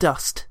bleed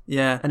dust.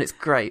 Yeah. And it's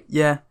great.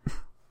 Yeah.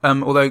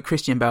 Although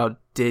Christian Bale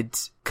did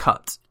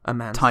cut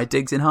Ty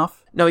Diggs in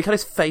half. No, he cut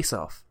his face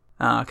off.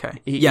 Ah,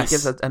 okay. He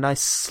gives a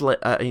nice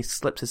slip, he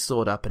slips his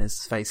sword up and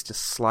his face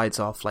just slides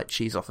off like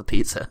cheese off a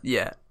pizza.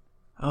 Yeah.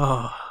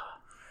 Oh,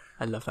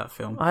 I love that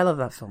film. I love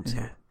that film too.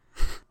 Yeah.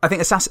 I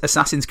think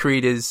Assassin's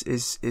Creed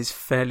is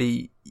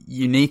fairly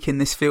unique in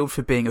this field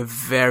for being a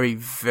very,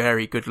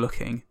 very good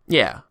looking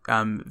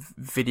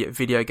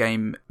video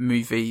game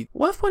movie.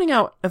 Worth pointing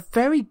out, a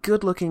very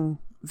good looking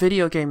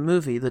video game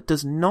movie that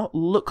does not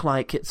look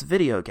like it's a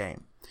video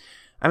game.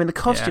 I mean, the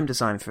costume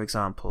design, for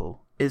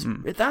example,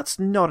 that's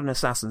not an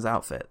assassin's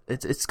outfit.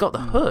 It's got the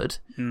hood,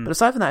 but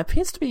aside from that, it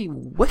appears to be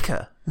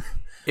wicker.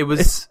 It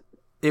was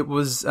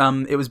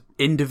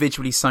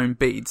individually sewn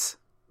beads.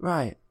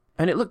 Right.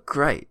 And it looked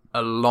great.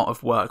 A lot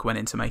of work went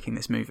into making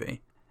this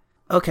movie.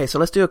 Okay, so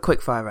let's do a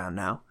quick fire round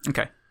now.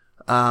 Okay.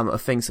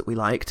 Of things that we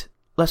liked.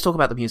 Let's talk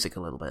about the music a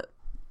little bit.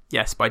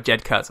 Yes, by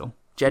Jed Kurzel.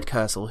 Jed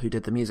Kurzel, who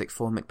did the music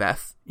for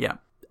Macbeth. Yeah.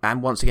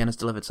 And once again has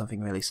delivered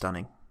something really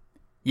stunning.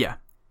 Yeah.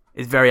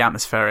 It's very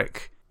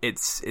atmospheric.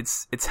 It's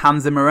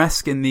Hans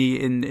Zimmer-esque in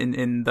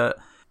that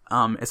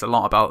it's a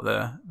lot about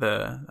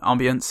the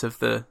ambience of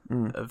the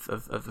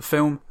of the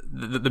film.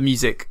 The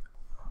music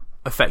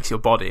affects your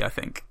body, I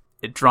think.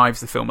 It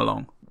drives the film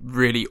along.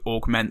 Really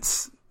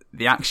augments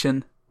the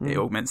action. It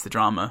augments the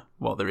drama,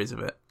 what there is of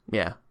it.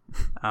 Yeah.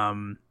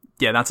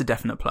 Yeah, that's a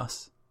definite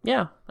plus.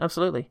 Yeah,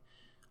 absolutely.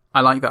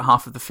 I like that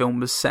half of the film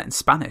was set in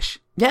Spanish.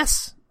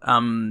 Yes.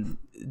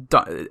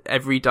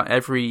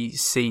 Every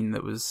scene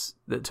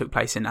that took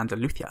place in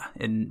Andalusia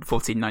in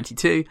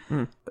 1492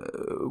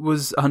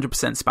 was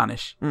 100%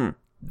 Spanish.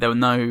 There were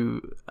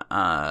no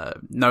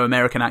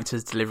American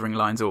actors delivering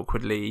lines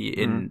awkwardly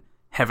in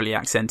heavily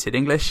accented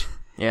English.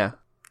 Yeah.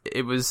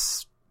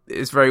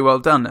 It's very well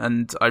done,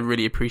 and I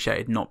really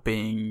appreciated not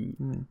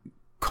being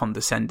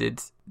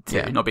condescended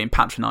to, not being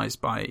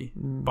patronized by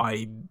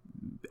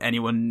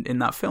anyone in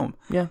that film.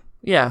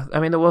 Yeah, I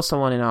mean, there was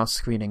someone in our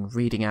screening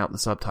reading out the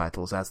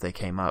subtitles as they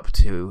came up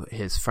to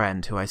his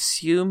friend, who I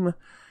assume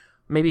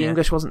maybe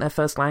English wasn't their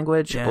first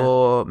language,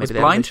 or maybe they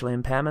had visual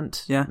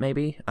impairment,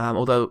 maybe.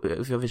 Although,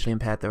 if you're visually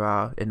impaired, there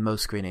are, in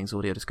most screenings,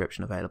 audio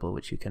description available,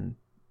 which you can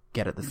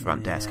get at the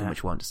front desk and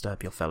which won't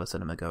disturb your fellow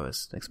cinema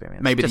goers'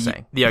 experience. Maybe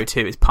the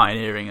O2 is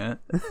pioneering a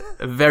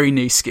very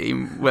new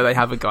scheme where they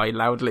have a guy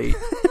loudly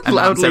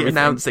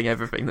announcing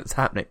everything that's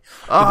happening.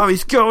 Oh,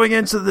 he's going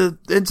into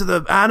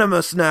the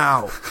Animus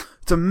now.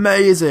 It's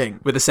amazing.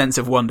 With a sense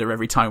of wonder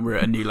every time we're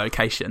at a new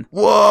location.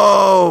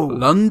 Whoa!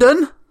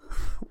 London?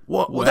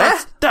 What? Where?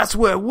 That's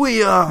where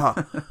we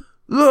are.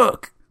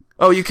 Look.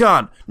 Oh, you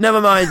can't. Never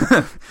mind.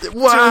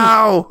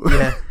 Wow.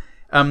 Yeah.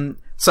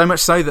 So much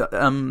so that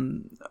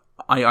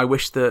I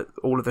wish that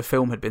all of the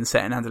film had been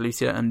set in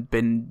Andalusia and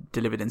been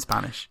delivered in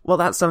Spanish. Well,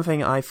 that's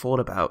something I thought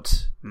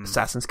about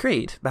Assassin's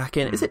Creed back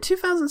in... Is it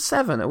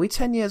 2007? Are we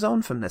 10 years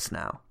on from this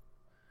now?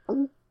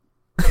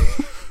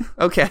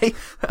 Okay.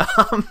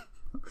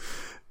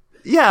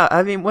 Yeah,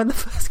 I mean, when the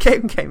first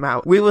game came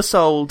out, we were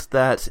sold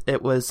that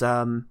it was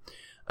a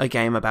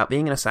game about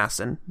being an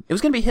assassin. It was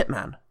going to be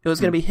Hitman. It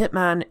was going to be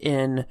Hitman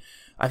in,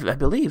 I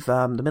believe,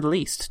 the Middle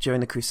East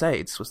during the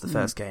Crusades was the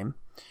first game.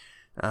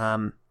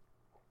 And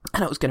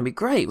it was going to be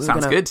great.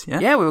 Sounds good, yeah.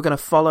 Yeah, we were going to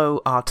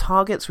follow our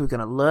targets. We were going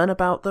to learn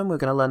about them. We were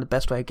going to learn the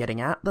best way of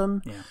getting at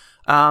them.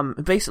 Yeah.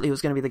 Basically, it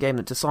was going to be the game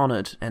that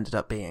Dishonored ended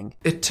up being.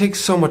 It takes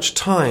so much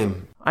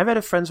time. I read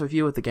a friend's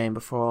review of the game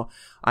before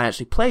I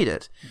actually played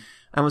it.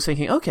 And was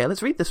thinking, okay,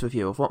 let's read this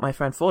review of what my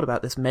friend thought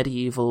about this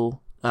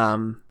medieval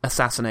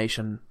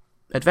assassination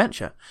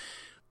adventure.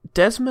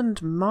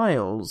 Desmond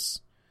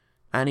Miles,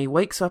 and he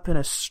wakes up in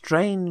a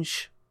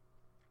strange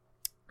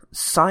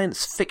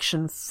science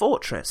fiction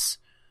fortress.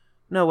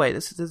 No, wait,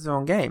 this is the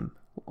wrong game.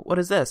 What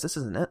is this? This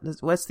isn't it.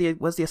 Where's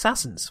the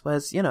assassins?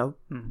 Where's,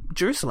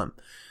 Jerusalem?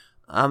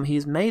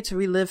 He's made to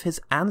relive his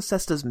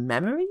ancestors'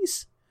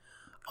 memories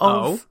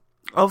of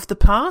the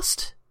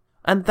past.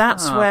 And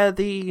that's where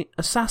the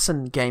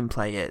assassin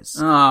gameplay is.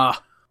 And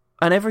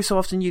every so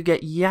often you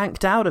get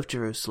yanked out of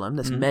Jerusalem,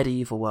 this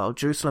medieval world,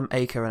 Jerusalem,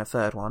 Acre, and a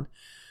third one,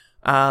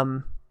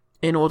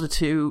 in order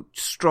to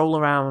stroll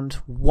around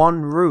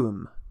one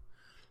room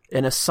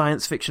in a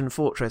science fiction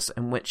fortress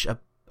in which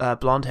a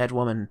blonde-haired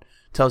woman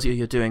tells you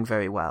you're doing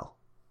very well.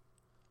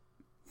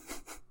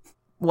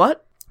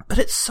 What? But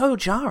it's so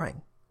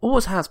jarring.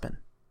 Always has been.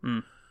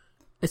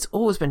 It's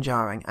always been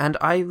jarring, and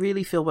I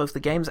really feel both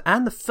the games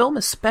and the film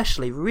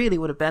especially really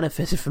would have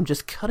benefited from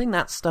just cutting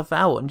that stuff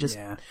out and just...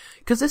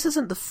 Because this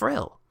isn't the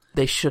thrill.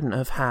 They shouldn't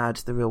have had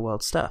the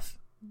real-world stuff.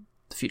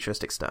 The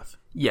futuristic stuff.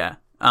 Yeah.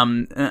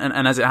 And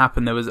as it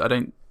happened, I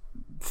don't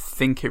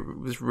think it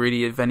was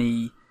really of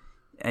any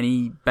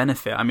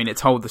benefit. I mean, it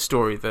told the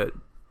story that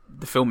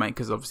the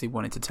filmmakers obviously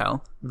wanted to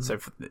tell, so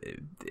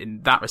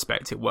in that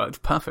respect, it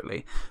worked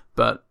perfectly.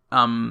 But...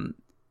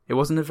 it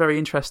wasn't a very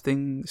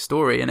interesting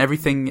story, and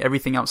everything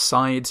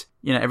outside,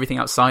 everything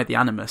outside the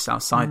Animus,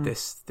 outside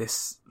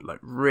this like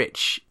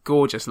rich,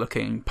 gorgeous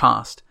looking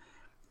past,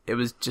 it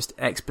was just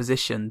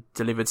exposition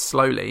delivered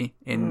slowly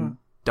in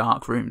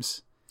dark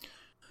rooms.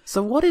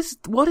 So what is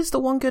the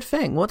one good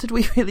thing? What did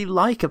we really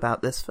like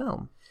about this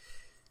film?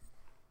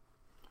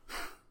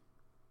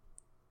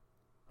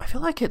 I feel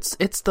like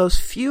it's those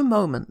few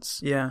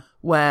moments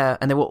where,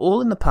 and they were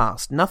all in the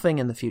past, nothing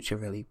in the future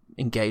really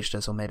engaged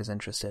us or made us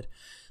interested.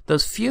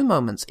 Those few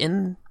moments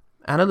in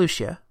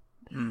Andalusia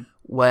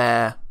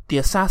where the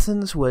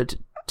assassins would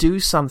do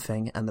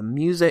something and the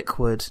music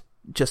would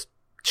just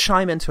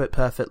chime into it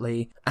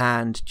perfectly,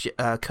 and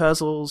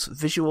Kurzel's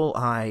visual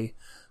eye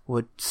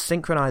would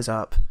synchronize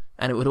up,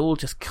 and it would all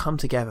just come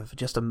together for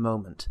just a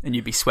moment. And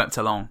you'd be swept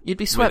along.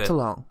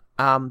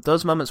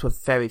 Those moments were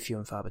very few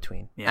and far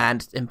between,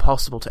 and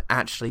impossible to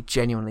actually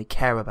genuinely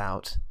care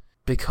about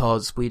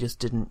because we just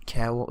didn't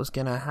care what was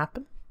going to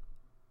happen.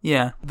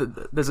 Yeah,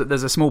 there's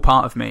a small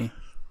part of me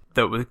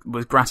that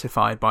was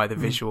gratified by the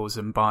visuals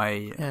and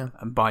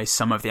by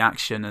some of the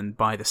action and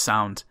by the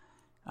sound,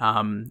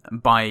 and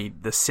by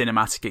the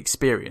cinematic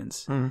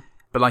experience.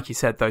 But like you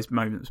said, those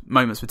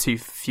moments were too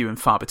few and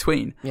far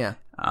between. Yeah.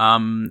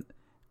 And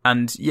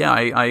yeah,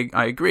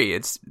 I agree.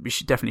 We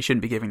definitely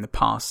shouldn't be giving the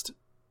past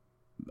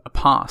a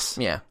pass.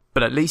 Yeah.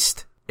 But at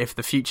least if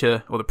the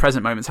future or the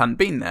present moments hadn't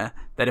been there,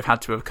 they'd have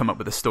had to have come up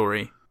with a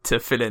story to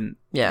fill in,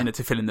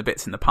 to fill in the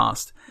bits in the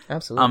past.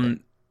 Absolutely.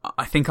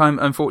 I think I'm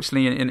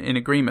unfortunately in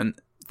agreement.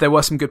 There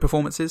were some good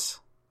performances.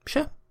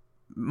 Sure.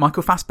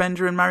 Michael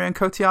Fassbender and Marion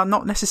Cotillard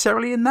not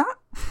necessarily in that.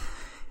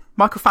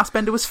 Michael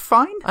Fassbender was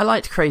fine. I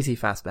liked Crazy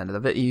Fassbender, the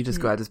bit you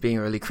described as being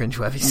a really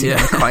cringeworthy scene.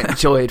 I quite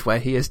enjoyed where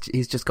he's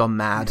just gone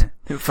mad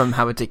from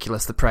how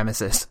ridiculous the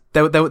premise is.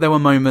 There were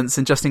moments,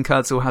 and Justin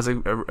Kurzel has a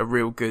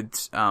real good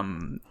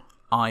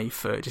eye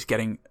for just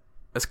getting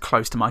as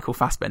close to Michael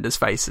Fassbender's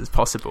face as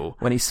possible.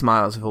 When he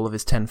smiles with all of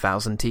his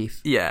 10,000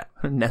 teeth. Yeah.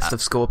 A nest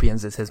of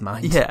scorpions is his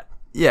mind.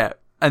 Yeah.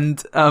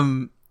 And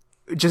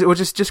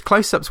just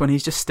close-ups when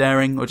he's just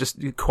staring or just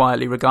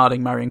quietly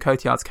regarding Marion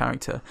Cotillard's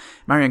character.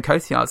 Marion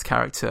Cotillard's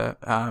character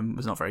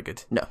was not very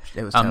good. No,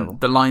 it was terrible.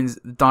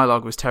 The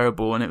dialogue was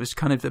terrible, and it was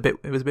kind of a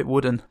bit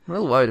wooden. I'm a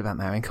little worried about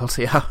Marion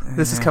Cotillard.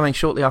 This is coming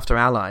shortly after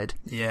Allied.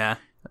 Yeah.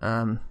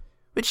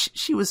 Which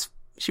she was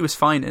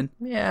fine in.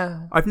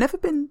 Yeah. I've never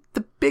been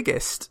the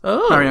biggest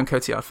Marion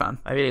Cotillard fan.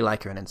 I really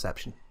like her in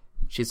Inception.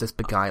 She's just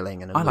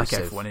beguiling and elusive. I like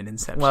everyone in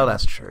Inception. Well,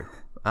 that's true.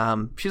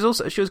 She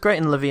was great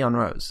in La Vie en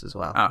Rose as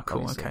well. Oh,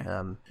 cool. Obviously.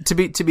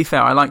 Okay. To be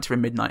fair, I liked her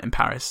in Midnight in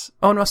Paris.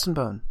 Oh, and Rust and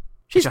Bone.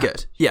 She's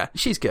good. Yeah,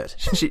 she's good.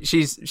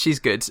 She's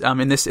good.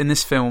 In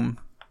this film,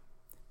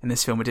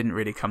 it didn't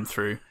really come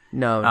through.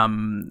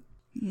 No.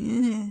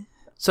 Yeah.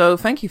 So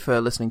thank you for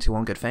listening to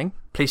One Good Thing.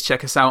 Please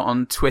check us out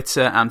on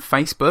Twitter and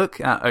Facebook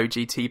at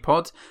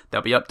OGTPod.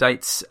 There'll be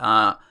updates.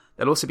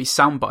 There'll also be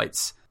sound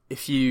bites.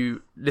 If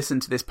you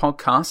listen to this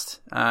podcast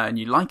and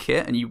you like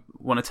it and you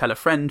want to tell a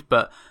friend,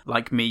 but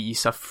like me, you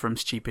suffer from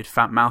stupid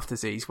fat mouth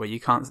disease where you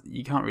can't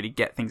really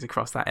get things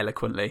across that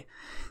eloquently,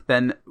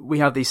 then we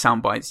have these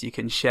sound bites you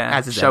can share.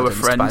 As is show a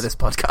friend by this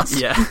podcast.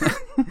 Yeah.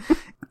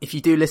 If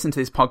you do listen to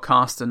this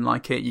podcast and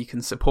like it, you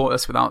can support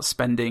us without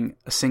spending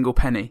a single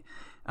penny.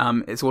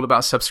 It's all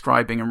about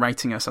subscribing and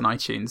rating us on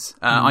iTunes.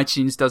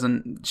 iTunes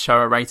doesn't show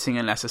a rating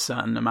unless a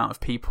certain amount of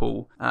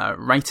people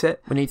rate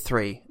it. We need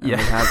 3.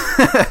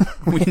 Yeah.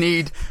 We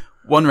need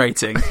 1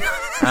 rating.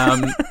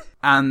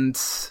 And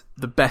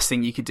the best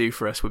thing you could do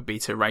for us would be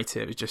to rate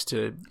it, just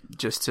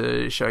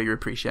to show your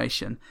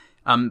appreciation.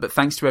 But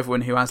thanks to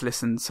everyone who has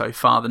listened so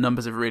far. The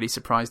numbers have really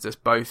surprised us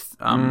both.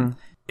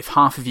 If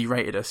half of you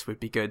rated us, would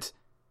be good.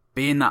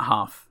 Be in that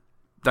half.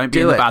 Don't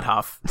be in the bad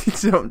half.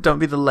 Don't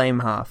be the lame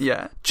half.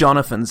 Yeah.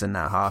 Jonathan's in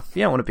that half.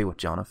 You don't want to be with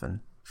Jonathan.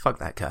 Fuck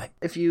that guy.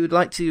 If you'd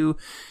like to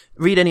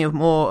read any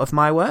more of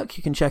my work,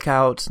 you can check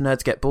out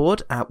Nerds Get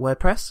Bored at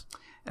WordPress.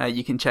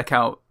 You can check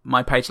out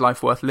my page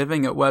Life Worth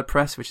Living at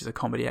WordPress, which is a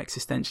comedy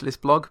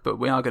existentialist blog, but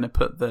we are going to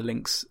put the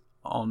links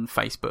on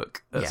Facebook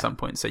at some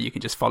point, so you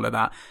can just follow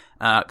that,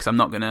 because I'm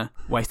not going to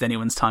waste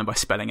anyone's time by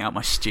spelling out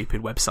my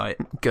stupid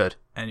website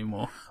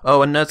anymore.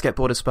 Oh, and Nerds Get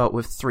Bored is spelled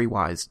with 3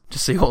 Ys,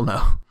 just so you all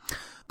know.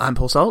 I'm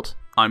Paul Salt.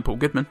 I'm Paul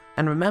Goodman.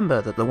 And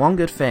remember that the one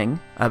good thing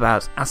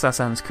about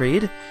Assassin's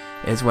Creed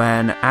is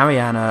when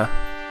Ariana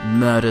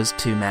murders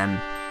 2 men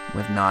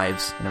with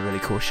knives in a really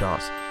cool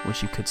shot,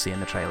 which you could see in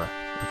the trailer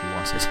if you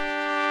wanted.